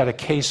he's got a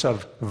case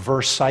of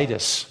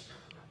versitis.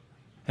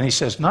 And he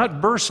says,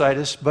 not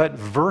bursitis, but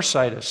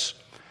versitis.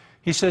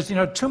 He says,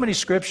 too many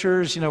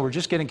scriptures, we're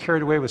just getting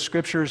carried away with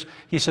scriptures.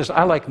 He says,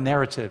 I like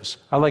narratives.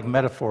 I like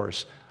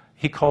metaphors.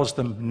 He calls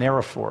them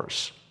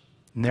narraphors.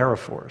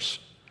 Narraphors.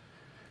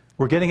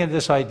 We're getting into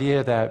this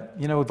idea that,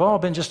 we've all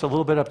been just a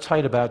little bit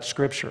uptight about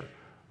Scripture.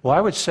 Well, I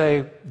would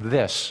say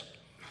this.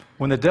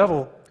 When the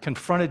devil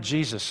confronted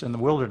Jesus in the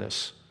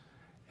wilderness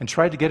and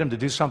tried to get him to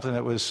do something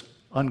that was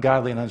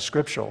ungodly and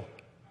unscriptural,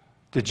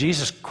 did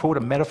Jesus quote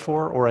a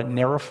metaphor or a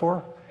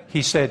narraphor?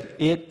 He said,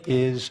 "It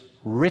is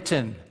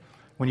written."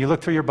 When you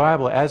look through your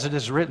Bible, as it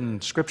is written,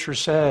 Scripture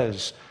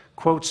says,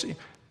 quotes,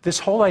 this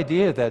whole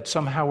idea that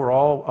somehow we're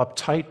all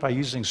uptight by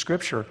using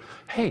Scripture,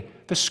 hey,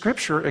 the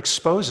Scripture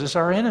exposes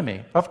our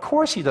enemy. Of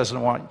course he doesn't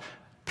want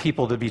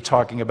people to be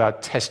talking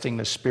about testing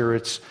the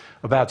spirits,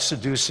 about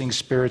seducing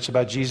spirits,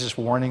 about Jesus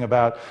warning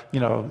about,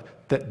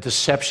 that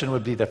deception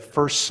would be the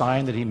first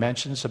sign that he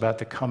mentions about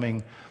the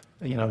coming,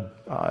 end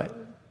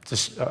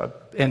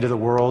of the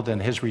world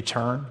and his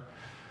return.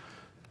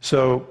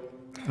 So,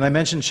 and I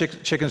mentioned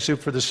chicken soup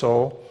for the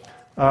soul.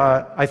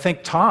 I think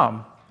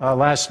Tom,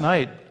 last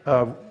night,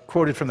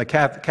 quoted from the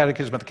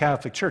Catechism of the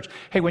Catholic Church.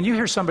 Hey, when you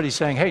hear somebody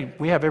saying, hey,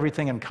 we have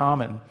everything in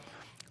common,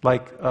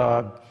 like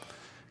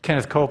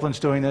Kenneth Copeland's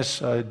doing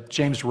this,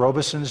 James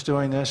Robeson's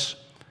doing this,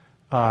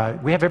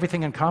 we have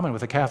everything in common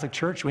with the Catholic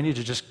Church. We need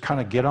to just kind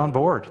of get on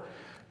board.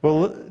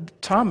 Well,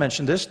 Tom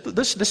mentioned this.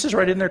 This is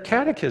right in their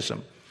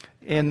catechism.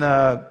 In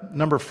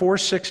number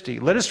 460,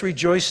 let us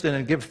rejoice then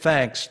and give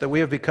thanks that we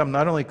have become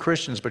not only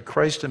Christians, but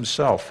Christ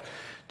himself.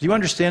 Do you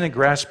understand and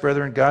grasp,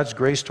 brethren, God's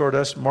grace toward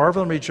us?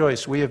 Marvel and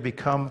rejoice, we have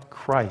become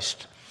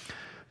Christ.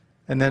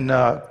 And then,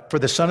 for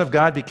the Son of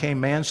God became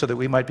man so that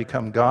we might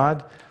become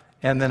God.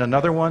 And then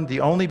another one,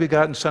 the only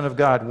begotten Son of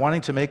God, wanting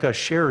to make us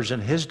sharers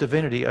in his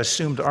divinity,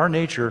 assumed our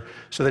nature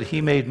so that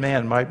he made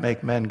man, might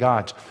make men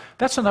gods.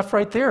 That's enough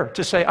right there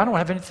to say, I don't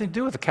have anything to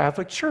do with the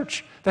Catholic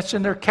Church. That's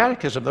in their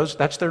catechism.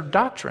 That's their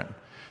doctrine.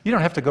 You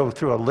don't have to go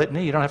through a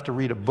litany. You don't have to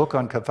read a book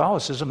on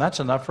Catholicism. That's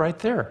enough right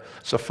there.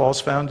 It's a false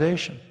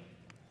foundation.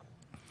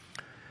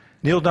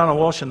 Neil Donald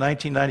Walsh in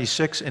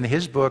 1996, in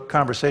his book,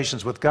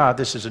 Conversations with God,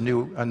 this is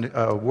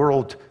a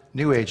world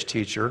New Age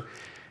teacher,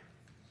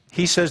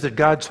 he says that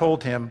God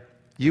told him,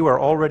 you are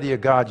already a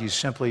God, you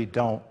simply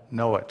don't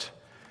know it.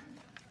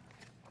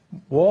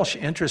 Walsh,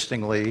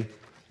 interestingly,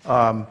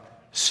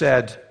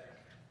 said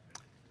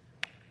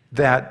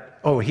that,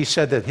 he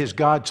said that his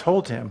God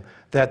told him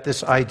that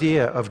this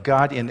idea of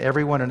God in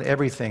everyone and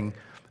everything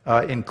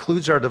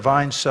includes our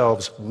divine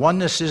selves.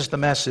 Oneness is the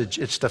message.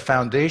 It's the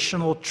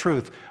foundational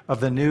truth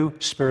of the new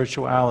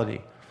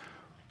spirituality.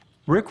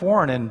 Rick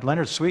Warren and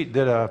Leonard Sweet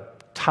did a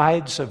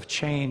Tides of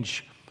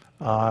Change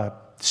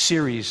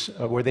series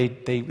where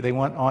they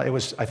went on.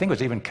 I think it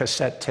was even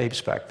cassette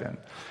tapes back then,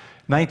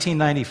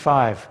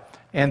 1995,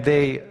 and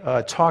they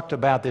talked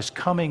about this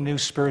coming new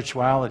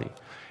spirituality.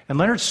 And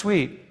Leonard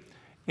Sweet,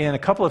 in a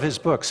couple of his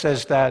books,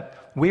 says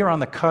that we are on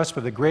the cusp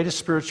of the greatest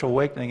spiritual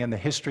awakening in the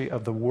history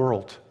of the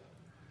world.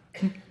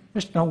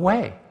 There's no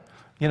way.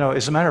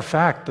 As a matter of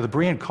fact, the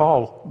Berean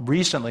Call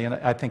recently, in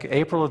I think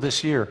April of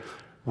this year,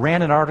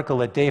 ran an article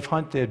that Dave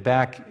Hunt did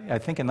back, I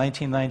think in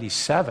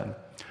 1997,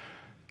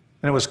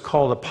 and it was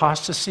called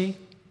Apostasy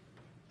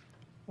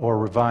or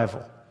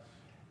Revival.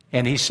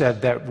 And he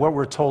said that what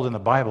we're told in the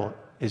Bible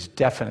is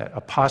definite.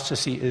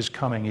 Apostasy is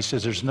coming. He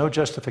says there's no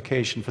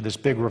justification for this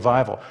big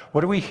revival.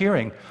 What are we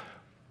hearing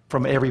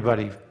from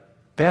everybody?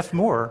 Beth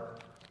Moore,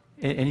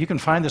 and you can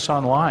find this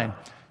online,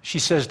 she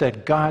says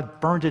that God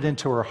burned it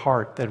into her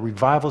heart, that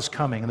revival's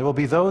coming. And there will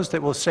be those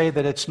that will say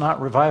that it's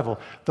not revival.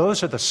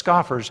 Those are the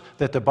scoffers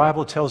that the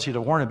Bible tells you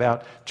to warn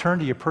about. Turn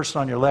to your person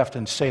on your left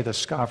and say the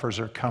scoffers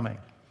are coming.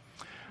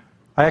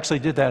 I actually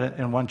did that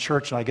in one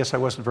church, and I guess I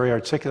wasn't very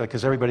articulate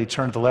because everybody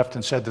turned to the left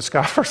and said the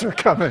scoffers are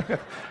coming.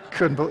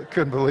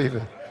 couldn't believe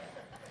it.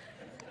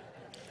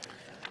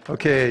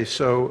 Okay,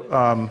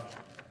 so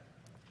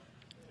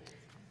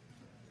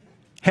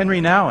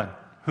Henry Nouwen,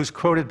 who's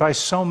quoted by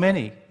so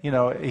many,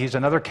 he's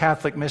another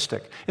Catholic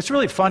mystic. It's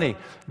really funny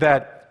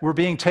that we're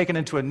being taken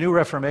into a new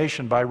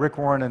Reformation by Rick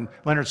Warren and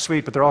Leonard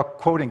Sweet, but they're all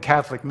quoting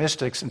Catholic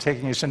mystics and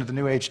taking us into the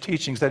New Age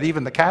teachings that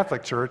even the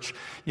Catholic Church,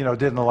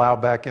 didn't allow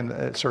back in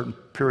a certain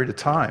period of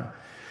time.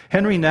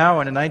 Henry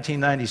Nouwen in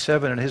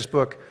 1997, in his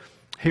book,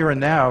 Here and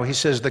Now, he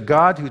says, the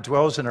God who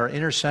dwells in our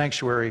inner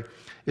sanctuary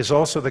is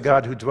also the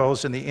God who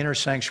dwells in the inner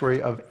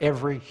sanctuary of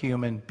every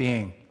human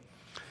being.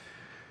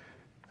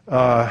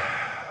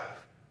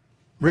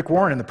 Rick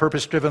Warren in The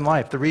Purpose-Driven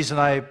Life. The reason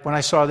when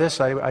I saw this,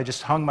 I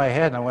just hung my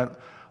head and I went,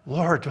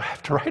 Lord, do I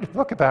have to write a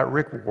book about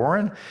Rick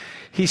Warren?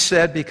 He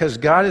said, because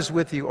God is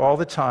with you all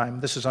the time.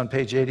 This is on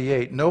page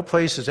 88. No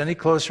place is any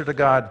closer to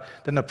God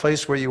than the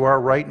place where you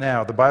are right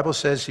now. The Bible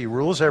says he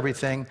rules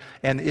everything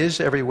and is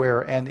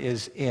everywhere and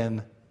is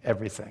in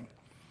everything.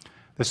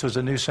 This was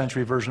a New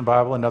Century Version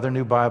Bible, another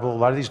new Bible. A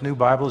lot of these new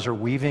Bibles are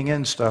weaving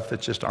in stuff that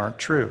just aren't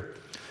true.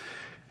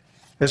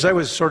 As I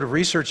was sort of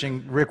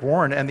researching Rick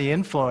Warren and the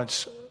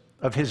influence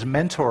of his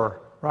mentor,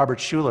 Robert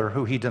Schuller,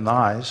 who he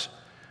denies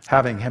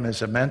having him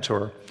as a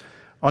mentor,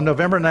 on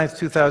November 9th,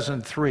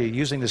 2003,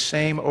 using the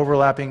same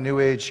overlapping New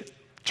Age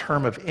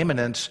term of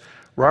immanence,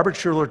 Robert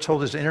Schuller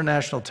told his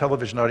international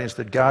television audience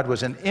that God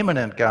was an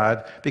immanent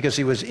God because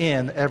he was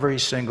in every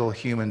single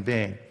human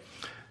being.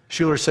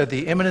 Schuller said,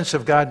 the immanence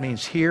of God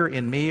means here,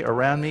 in me,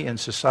 around me, in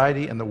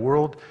society, in the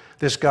world.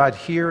 This God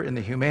here in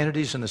the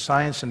humanities and the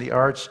science and the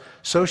arts,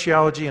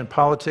 sociology and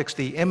politics,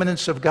 the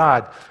immanence of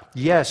God.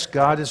 Yes,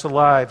 God is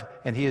alive,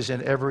 and he is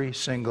in every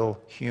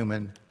single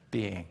human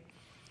being.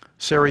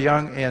 Sarah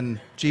Young in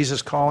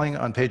Jesus Calling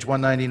on page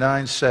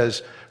 199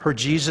 says, her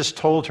Jesus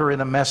told her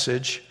in a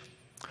message.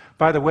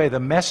 By the way, the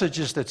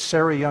messages that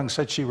Sarah Young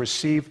said she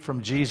received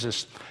from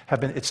Jesus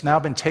it's now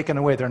been taken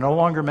away. They're no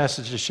longer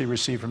messages she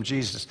received from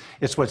Jesus.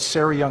 It's what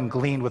Sarah Young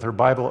gleaned with her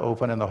Bible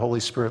open and the Holy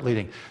Spirit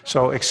leading.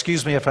 So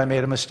excuse me if I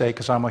made a mistake,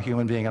 because I'm a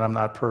human being and I'm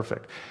not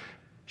perfect.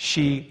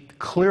 She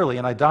clearly,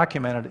 and I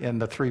documented in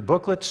the 3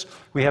 booklets,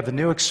 we have the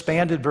new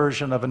expanded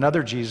version of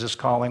another Jesus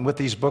Calling with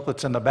these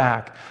booklets in the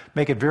back,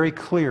 make it very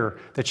clear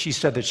that she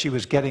said that she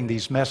was getting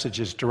these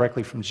messages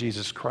directly from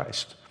Jesus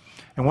Christ.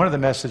 And one of the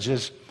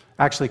messages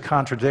actually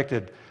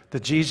contradicted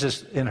that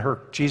Jesus, in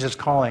her Jesus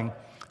Calling,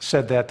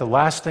 said that the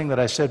last thing that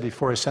I said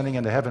before ascending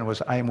into heaven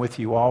was, I am with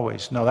you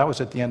always. No, that was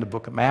at the end of the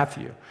book of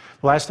Matthew.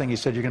 The last thing he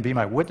said, you're going to be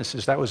my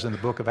witnesses, that was in the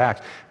book of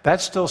Acts.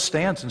 That still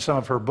stands in some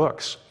of her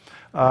books.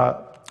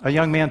 A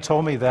young man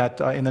told me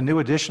that in the new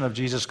edition of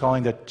Jesus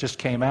Calling that just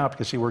came out,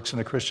 because he works in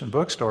a Christian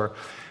bookstore,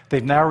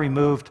 they've now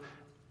removed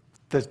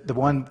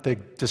the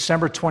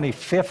December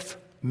 25th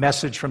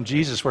message from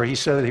Jesus where he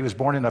said that he was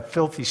born in a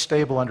filthy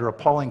stable under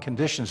appalling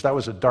conditions. That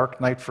was a dark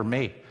night for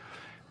me.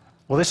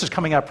 Well, this is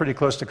coming out pretty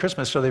close to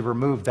Christmas, so they've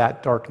removed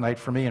that dark night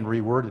for me and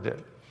reworded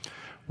it.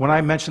 When I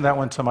mentioned that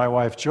one to my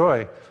wife,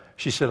 Joy,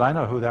 she said, I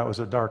know who that was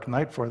a dark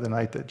night for, the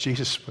night that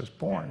Jesus was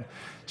born.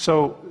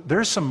 So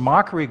there's some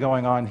mockery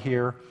going on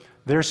here.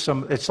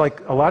 It's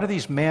like a lot of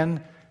these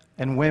men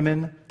and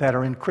women that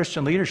are in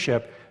Christian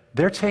leadership,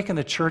 they're taking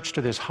the church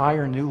to this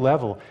higher new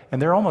level,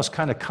 and they're almost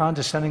kind of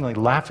condescendingly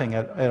laughing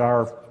at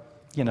our,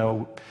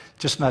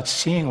 just not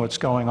seeing what's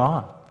going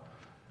on.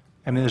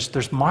 I mean,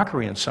 there's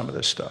mockery in some of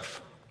this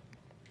stuff.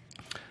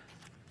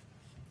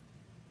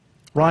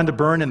 Rhonda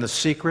Byrne in The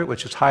Secret,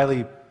 which was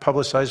highly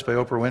publicized by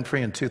Oprah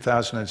Winfrey in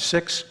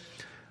 2006,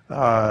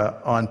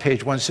 on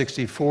page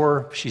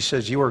 164, she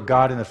says, you are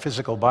God in a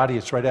physical body.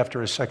 It's right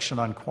after a section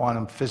on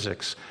quantum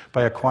physics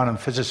by a quantum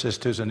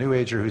physicist who's a New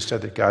Ager who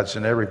said that God's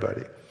in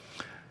everybody.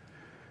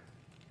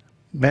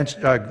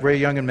 Ray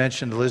Youngin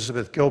mentioned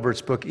Elizabeth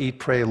Gilbert's book, Eat,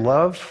 Pray,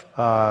 Love.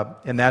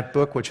 In that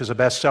book, which was a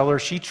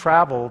bestseller,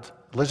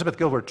 Elizabeth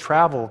Gilbert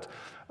traveled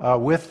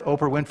with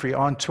Oprah Winfrey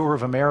on tour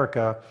of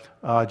America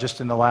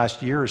just in the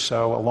last year or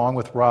so, along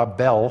with Rob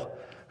Bell,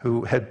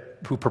 who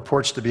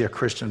purports to be a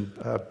Christian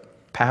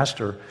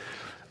pastor.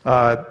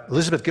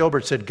 Elizabeth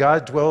Gilbert said,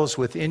 God dwells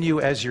within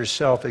you as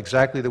yourself,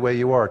 exactly the way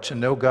you are. To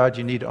know God,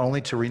 you need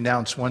only to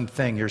renounce one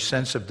thing, your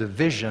sense of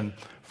division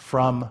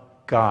from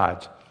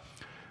God.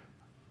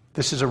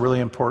 This is a really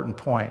important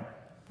point.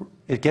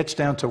 It gets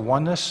down to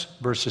oneness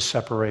versus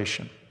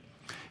separation.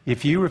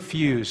 If you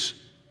refuse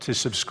to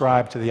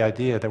subscribe to the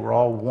idea that we're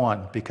all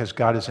one because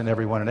God is in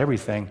everyone and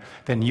everything,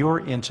 then you're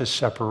into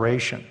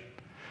separation.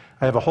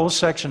 I have a whole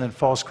section in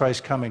False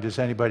Christ Coming, Does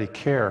Anybody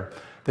Care?,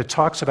 that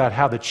talks about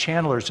how the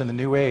channelers in the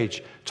New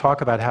Age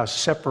talk about how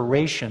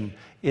separation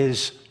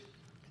is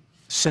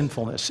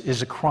sinfulness,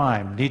 is a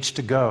crime, needs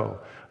to go.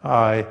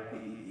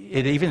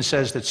 It even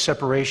says that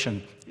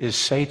separation is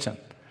Satan.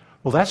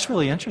 Well, that's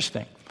really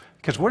interesting,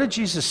 because what did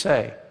Jesus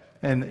say?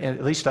 And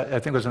at least I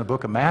think it was in the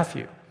book of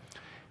Matthew.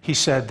 He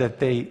said that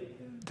the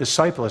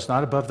disciple is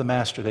not above the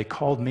master. They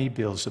called me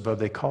Beelzebub.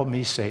 They called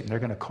me Satan. They're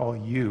going to call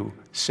you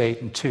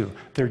Satan too.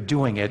 They're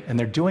doing it, and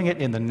they're doing it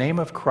in the name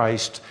of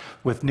Christ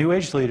with New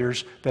Age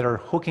leaders that are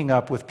hooking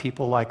up with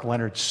people like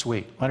Leonard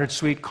Sweet. Leonard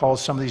Sweet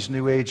calls some of these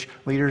New Age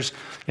leaders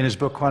in his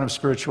book, Quantum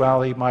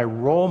Spirituality, my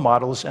role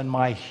models and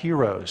my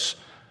heroes.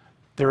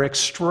 They're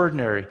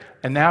extraordinary.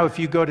 And now if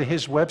you go to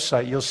his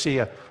website, you'll see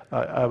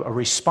a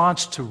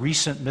response to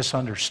recent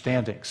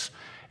misunderstandings.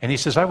 And he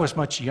says, I was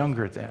much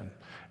younger then.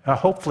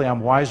 Hopefully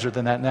I'm wiser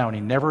than that now. And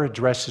he never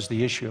addresses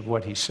the issue of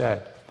what he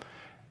said.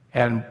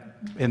 And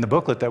in the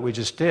booklet that we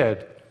just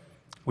did,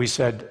 we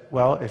said,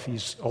 well, if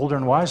he's older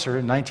and wiser,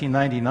 in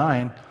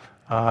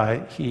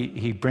 1999,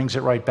 he brings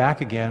it right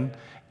back again.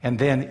 And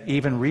then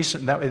even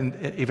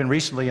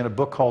recently in a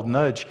book called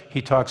Nudge,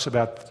 he talks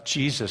about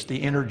Jesus, the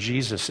inner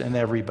Jesus in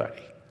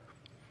everybody.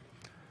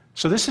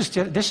 So this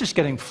is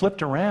getting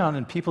flipped around,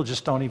 and people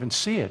just don't even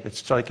see it.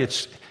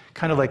 It's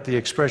kind of like the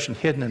expression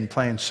hidden in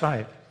plain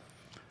sight.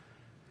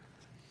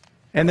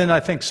 And then I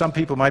think some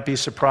people might be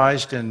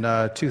surprised in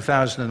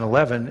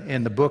 2011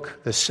 in the book,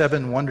 The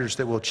 7 Wonders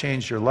That Will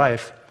Change Your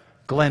Life,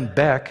 Glenn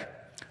Beck,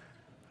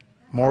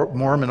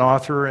 Mormon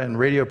author and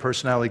radio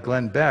personality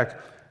Glenn Beck,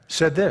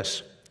 said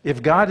this: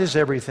 if God is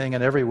everything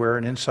and everywhere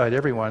and inside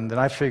everyone, then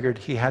I figured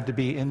he had to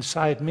be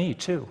inside me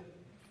too.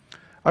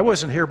 I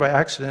wasn't here by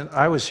accident.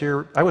 I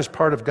was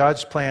part of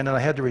God's plan, and I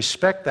had to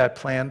respect that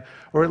plan,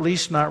 or at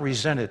least not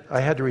resent it.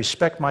 I had to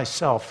respect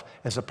myself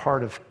as a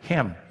part of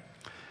him.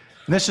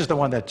 And this is the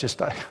one that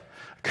just, I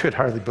could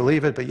hardly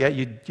believe it, but yet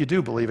you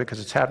do believe it because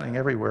it's happening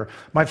everywhere.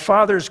 My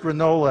father's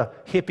granola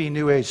hippie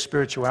New Age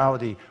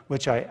spirituality,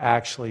 which I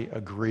actually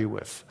agree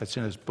with. That's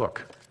in his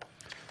book.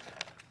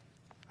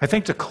 I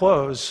think to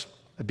close,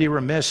 I'd be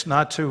remiss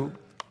not to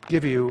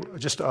give you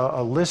just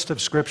a list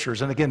of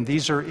scriptures. And again,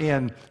 these are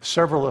in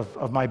several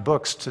of my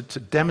books to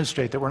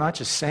demonstrate that we're not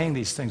just saying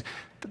these things.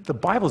 The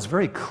Bible is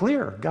very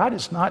clear. God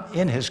is not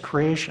in his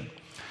creation.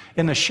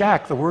 In the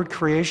shack, the word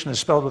creation is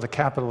spelled with a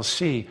capital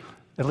C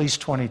at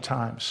least 20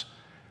 times.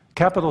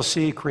 Capital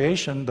C,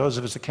 creation, those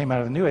of us that came out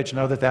of the New Age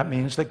know that that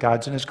means that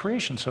God's in his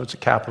creation, so it's a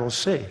capital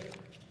C.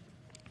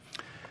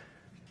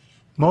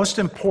 Most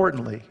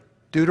importantly,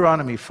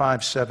 Deuteronomy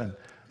 5:7,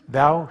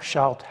 thou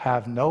shalt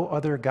have no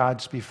other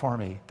gods before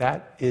me.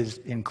 That is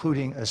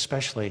including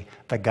especially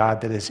the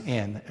God that is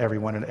in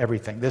everyone and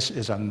everything. This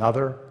is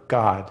another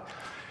God.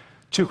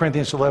 2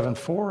 Corinthians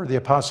 11:4, the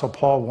Apostle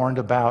Paul warned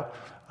about,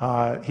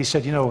 he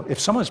said, if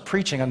someone's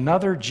preaching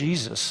another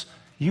Jesus,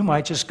 you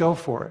might just go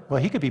for it.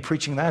 Well, he could be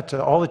preaching that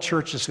to all the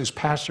churches whose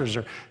pastors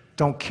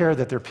don't care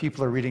that their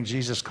people are reading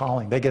Jesus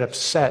Calling. They get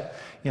upset,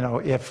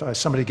 if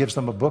somebody gives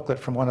them a booklet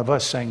from one of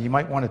us saying, you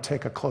might want to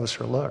take a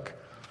closer look.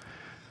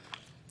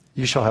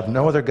 You shall have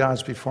no other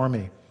gods before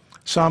me.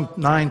 Psalm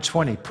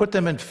 9:20, put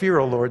them in fear,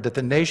 O Lord, that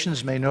the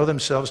nations may know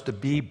themselves to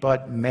be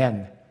but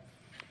men.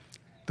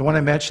 The one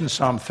I mentioned,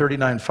 Psalm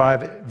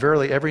 39:5,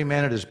 verily every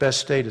man at his best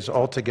state is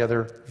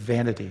altogether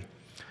vanity.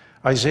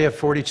 Isaiah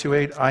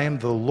 42:8, I am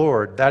the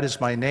Lord, that is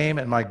my name,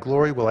 and my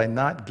glory will I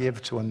not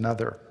give to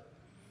another.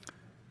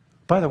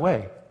 By the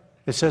way,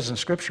 it says in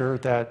Scripture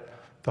that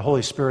the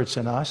Holy Spirit's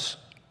in us,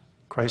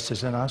 Christ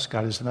is in us,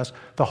 God is in us.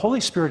 The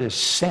Holy Spirit is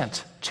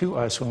sent to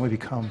us when we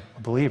become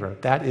a believer.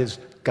 That is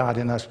God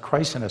in us,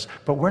 Christ in us.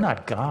 But we're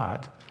not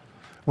God.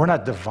 We're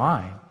not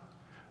divine.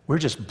 We're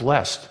just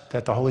blessed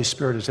that the Holy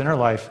Spirit is in our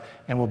life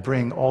and will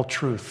bring all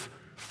truth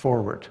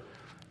forward.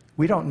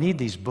 We don't need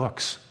these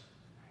books.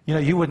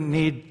 You wouldn't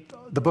need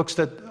the books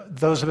that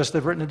those of us that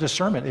have written a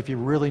discernment if you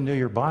really knew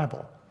your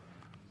Bible.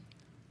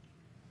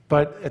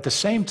 But at the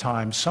same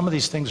time, some of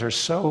these things are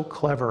so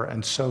clever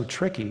and so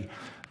tricky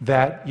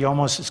that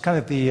it's kind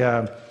of the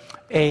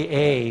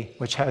AA,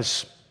 which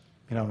has,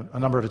 a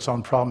number of its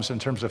own problems in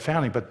terms of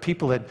founding, but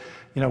people that,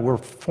 were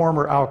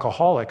former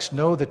alcoholics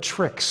know the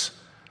tricks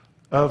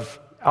of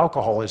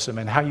alcoholism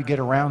and how you get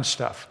around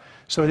stuff.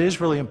 So it is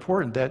really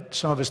important that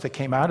some of us that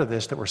came out of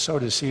this, that were so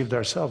deceived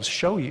ourselves,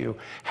 show you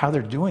how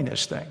they're doing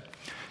this thing.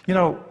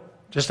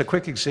 Just a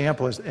quick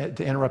example is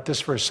to interrupt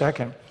this for a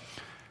second.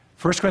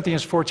 1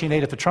 Corinthians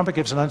 14:8, if the trumpet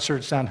gives an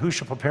uncertain sound, who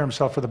shall prepare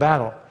himself for the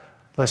battle?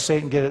 Lest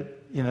Satan get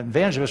an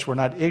advantage of us, we're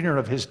not ignorant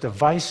of his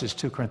devices,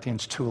 2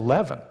 Corinthians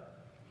 2:11.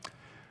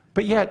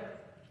 But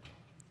yet,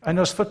 I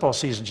know football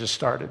season just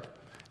started.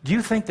 Do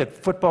you think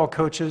that football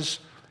coaches,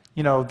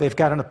 they've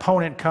got an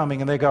opponent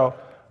coming and they go,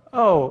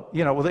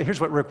 here's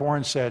what Rick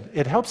Warren said,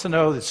 it helps to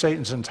know that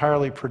Satan's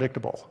entirely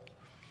predictable.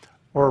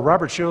 Or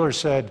Robert Schuller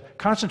said,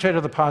 concentrate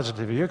on the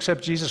positive. If you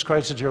accept Jesus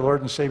Christ as your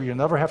Lord and Savior, you'll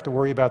never have to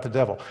worry about the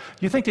devil. Do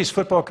you think these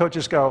football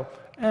coaches go,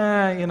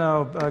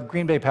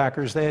 Green Bay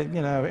Packers,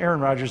 Aaron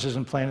Rodgers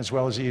isn't playing as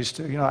well as he used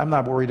to. I'm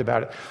not worried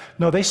about it.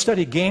 No, they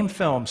study game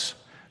films.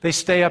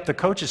 The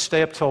coaches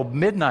stay up till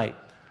midnight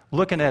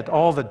looking at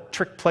all the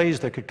trick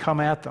plays that could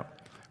come at them.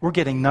 We're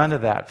getting none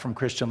of that from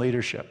Christian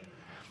leadership.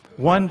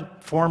 One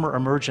former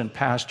emergent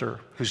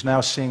pastor who's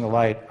now seeing the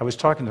light, I was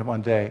talking to him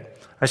one day.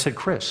 I said,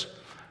 Chris,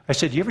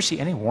 do you ever see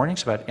any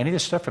warnings about any of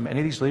this stuff from any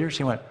of these leaders?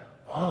 He went,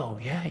 oh,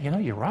 yeah,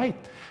 you're right.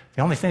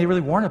 The only thing they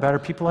really warn about are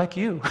people like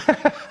you.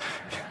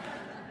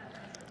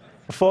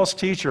 A false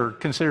teacher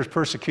considers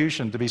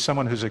persecution to be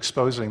someone who's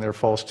exposing their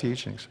false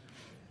teachings.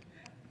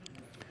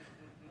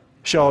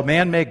 Shall a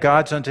man make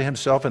gods unto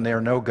himself, and they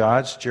are no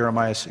gods?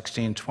 Jeremiah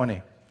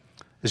 16:20.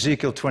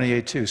 Ezekiel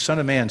 28:2. Son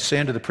of man, say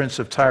unto the prince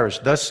of Tyrus,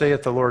 thus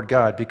saith the Lord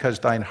God, because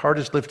thine heart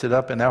is lifted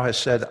up, and thou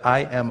hast said,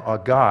 I am a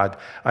god.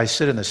 I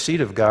sit in the seat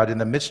of God in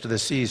the midst of the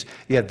seas.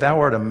 Yet thou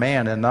art a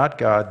man and not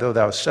God, though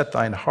thou set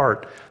thine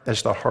heart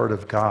as the heart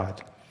of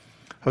God.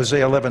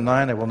 Hosea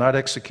 11:9, I will not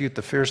execute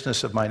the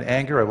fierceness of mine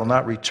anger. I will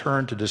not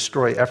return to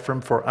destroy Ephraim,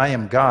 for I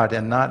am God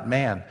and not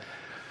man.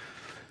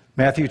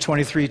 Matthew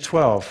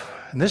 23:12.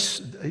 And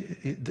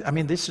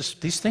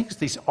these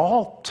things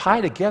all tie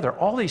together.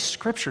 All these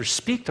scriptures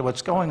speak to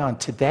what's going on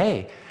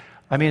today.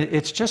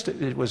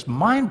 It was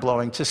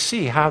mind-blowing to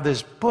see how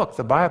this book,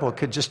 the Bible,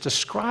 could just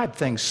describe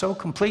things so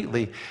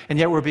completely, and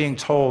yet we're being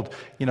told,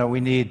 we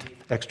need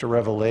extra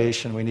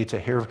revelation, we need to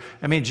hear.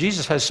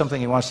 Jesus has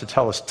something he wants to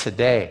tell us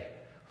today.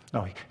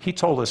 No, he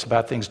told us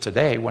about things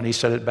today when he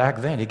said it back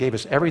then. He gave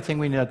us everything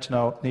we need to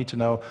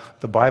know.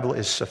 The Bible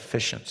is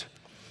sufficient.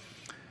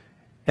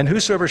 And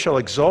whosoever shall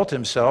exalt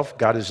himself,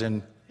 God is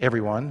in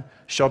everyone,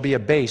 shall be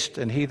abased,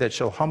 and he that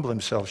shall humble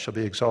himself shall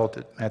be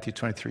exalted. Matthew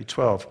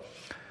 23:12.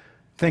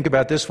 Think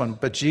about this one.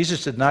 But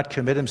Jesus did not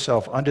commit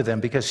himself unto them,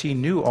 because he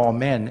knew all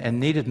men, and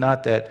needed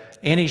not that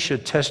any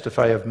should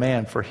testify of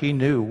man, for he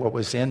knew what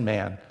was in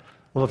man.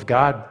 Well, if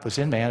God was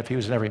in man, if he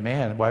was in every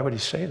man, why would he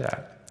say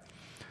that?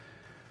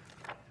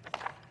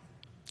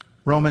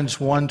 Romans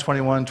 1,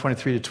 21,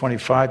 23 to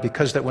 25,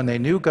 because that when they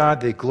knew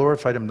God, they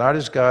glorified him not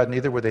as God,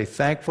 neither were they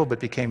thankful, but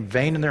became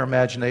vain in their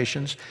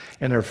imaginations,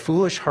 and their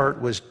foolish heart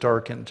was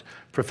darkened.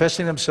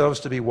 Professing themselves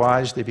to be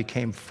wise, they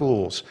became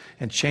fools,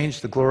 and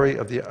changed the glory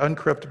of the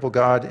uncorruptible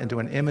God into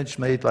an image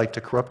made like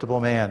to corruptible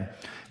man,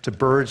 to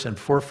birds and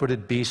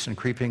four-footed beasts and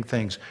creeping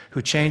things,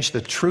 who changed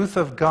the truth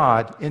of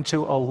God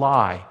into a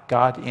lie,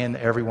 God in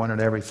everyone and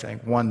everything,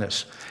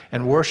 oneness,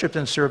 and worshipped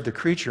and served the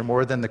creature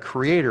more than the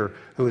Creator,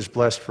 who is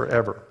blessed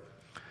forever.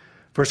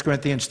 1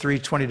 Corinthians 3,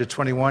 20 to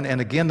 21,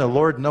 and again the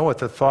Lord knoweth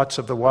the thoughts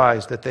of the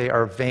wise, that they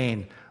are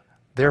vain.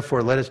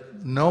 Therefore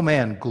let no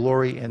man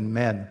glory in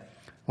men.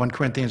 1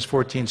 Corinthians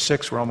 14,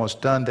 6, we're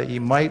almost done, that ye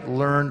might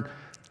learn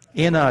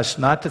in us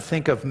not to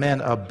think of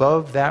men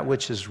above that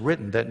which is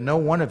written, that no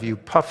one of you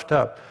puffed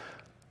up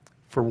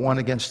for one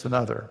against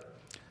another.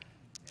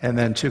 And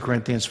then 2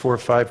 Corinthians 4,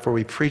 5, for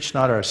we preach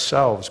not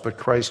ourselves, but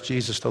Christ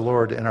Jesus the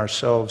Lord, and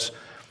ourselves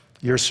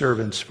your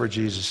servants for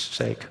Jesus'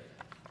 sake.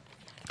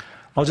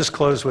 I'll just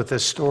close with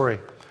this story.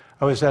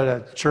 I was at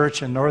a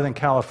church in Northern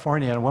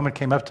California, and a woman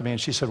came up to me and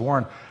she said,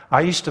 Warren,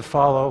 I used to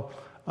follow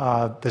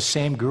the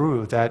same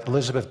guru that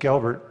Elizabeth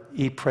Gilbert,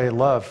 Eat, Pray,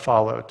 Love,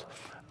 followed.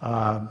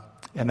 And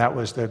that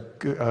was the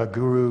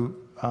guru,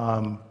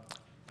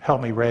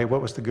 help me, Ray,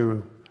 what was the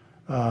guru?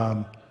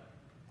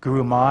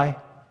 Guru Mai,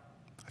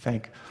 I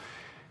think.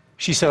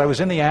 She said, I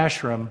was in the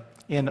ashram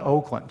in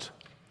Oakland.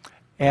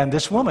 And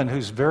this woman,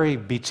 who's very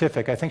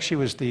beatific, I think she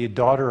was the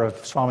daughter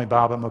of Swami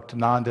Baba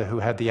Muktananda, who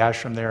had the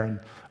ashram there in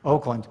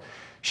Oakland.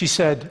 She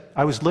said,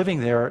 I was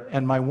living there,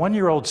 and my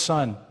one-year-old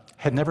son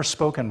had never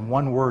spoken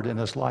one word in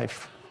his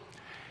life.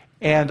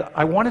 And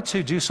I wanted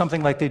to do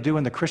something like they do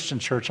in the Christian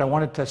church. I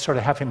wanted to sort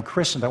of have him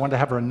christened. I wanted to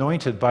have her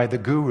anointed by the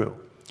guru.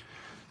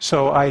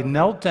 So I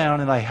knelt down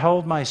and I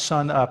held my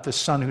son up, this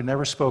son who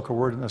never spoke a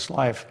word in his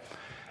life.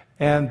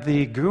 And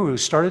the guru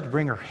started to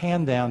bring her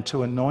hand down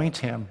to anoint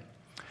him.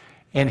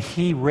 And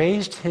he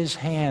raised his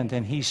hand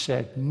and he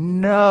said,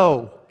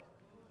 no.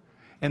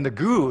 And the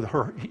guru,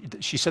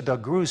 she said the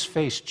guru's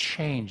face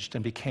changed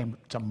and became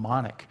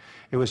demonic.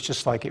 It was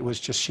just,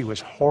 she was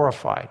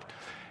horrified.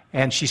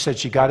 And she said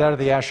she got out of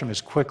the ashram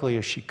as quickly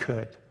as she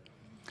could.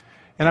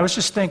 And I was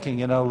just thinking,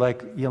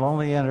 you'll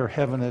only enter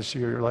heaven as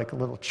you're like a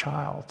little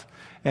child.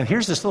 And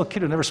here's this little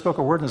kid who never spoke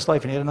a word in his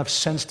life, and he had enough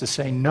sense to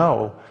say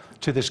no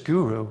to this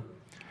guru.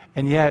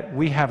 And yet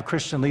we have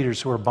Christian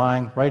leaders who are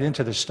buying right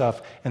into this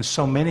stuff, and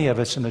so many of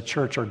us in the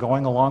church are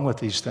going along with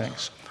these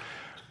things.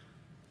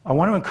 I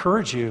want to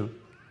encourage you,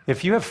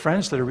 if you have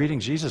friends that are reading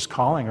Jesus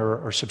Calling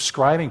or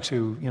subscribing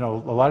to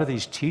a lot of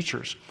these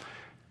teachers,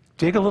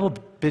 dig a little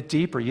bit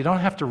deeper. You don't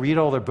have to read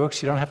all their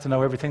books. You don't have to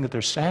know everything that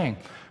they're saying.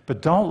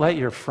 But don't let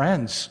your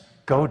friends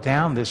go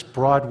down this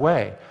broad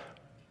way.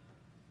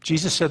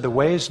 Jesus said the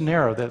way is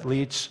narrow that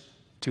leads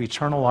to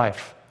eternal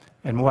life.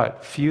 And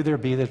what? Few there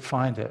be that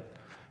find it.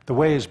 The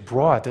way is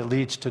broad that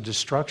leads to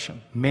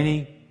destruction.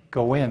 Many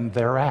go in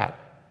thereat.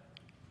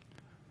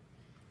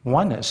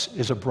 Oneness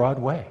is a broad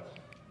way.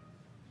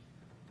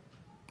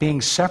 Being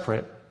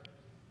separate,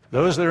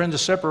 those that are into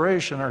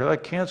separation are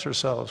like cancer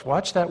cells.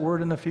 Watch that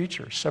word in the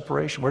future,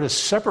 separation. We're to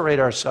separate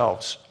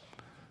ourselves.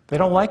 They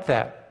don't like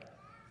that.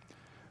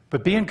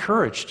 But be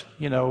encouraged,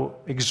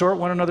 exhort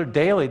one another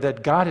daily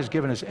that God has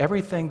given us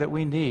everything that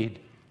we need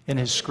in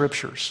His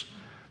Scriptures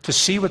to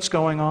see what's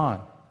going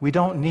on. We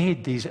don't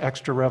need these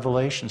extra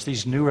revelations,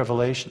 these new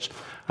revelations.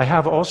 I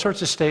have all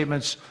sorts of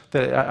statements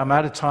that, I'm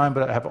out of time,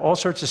 but I have all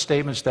sorts of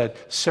statements that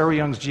Sarah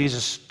Young's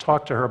Jesus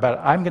talked to her about.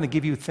 I'm going to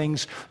give you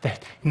things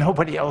that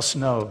nobody else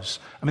knows.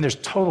 I mean, there's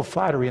total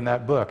flattery in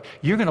that book.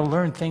 You're going to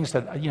learn things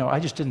that, I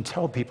just didn't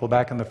tell people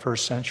back in the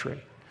first century.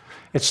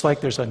 It's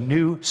like there's a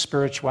new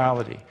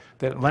spirituality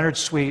that Leonard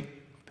Sweet,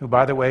 who,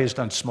 by the way, has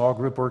done small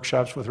group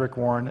workshops with Rick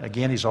Warren.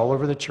 Again, he's all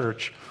over the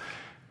church.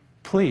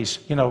 Please,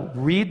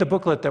 read the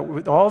booklet.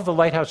 All of the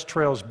Lighthouse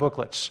Trails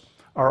booklets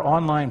are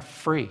online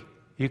free.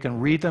 You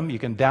can read them, you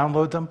can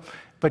download them,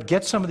 but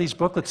get some of these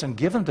booklets and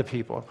give them to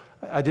people.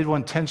 I did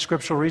one, 10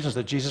 Scriptural Reasons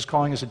that Jesus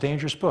Calling is a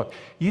Dangerous Book.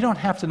 You don't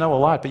have to know a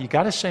lot, but you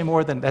got to say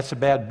more than, that's a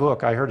bad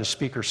book. I heard a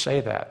speaker say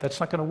that.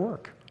 That's not going to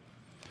work.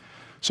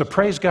 So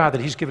praise God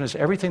that He's given us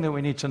everything that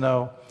we need to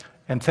know,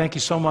 and thank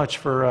you so much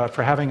for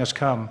having us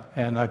come,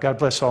 and God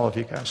bless all of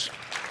you guys.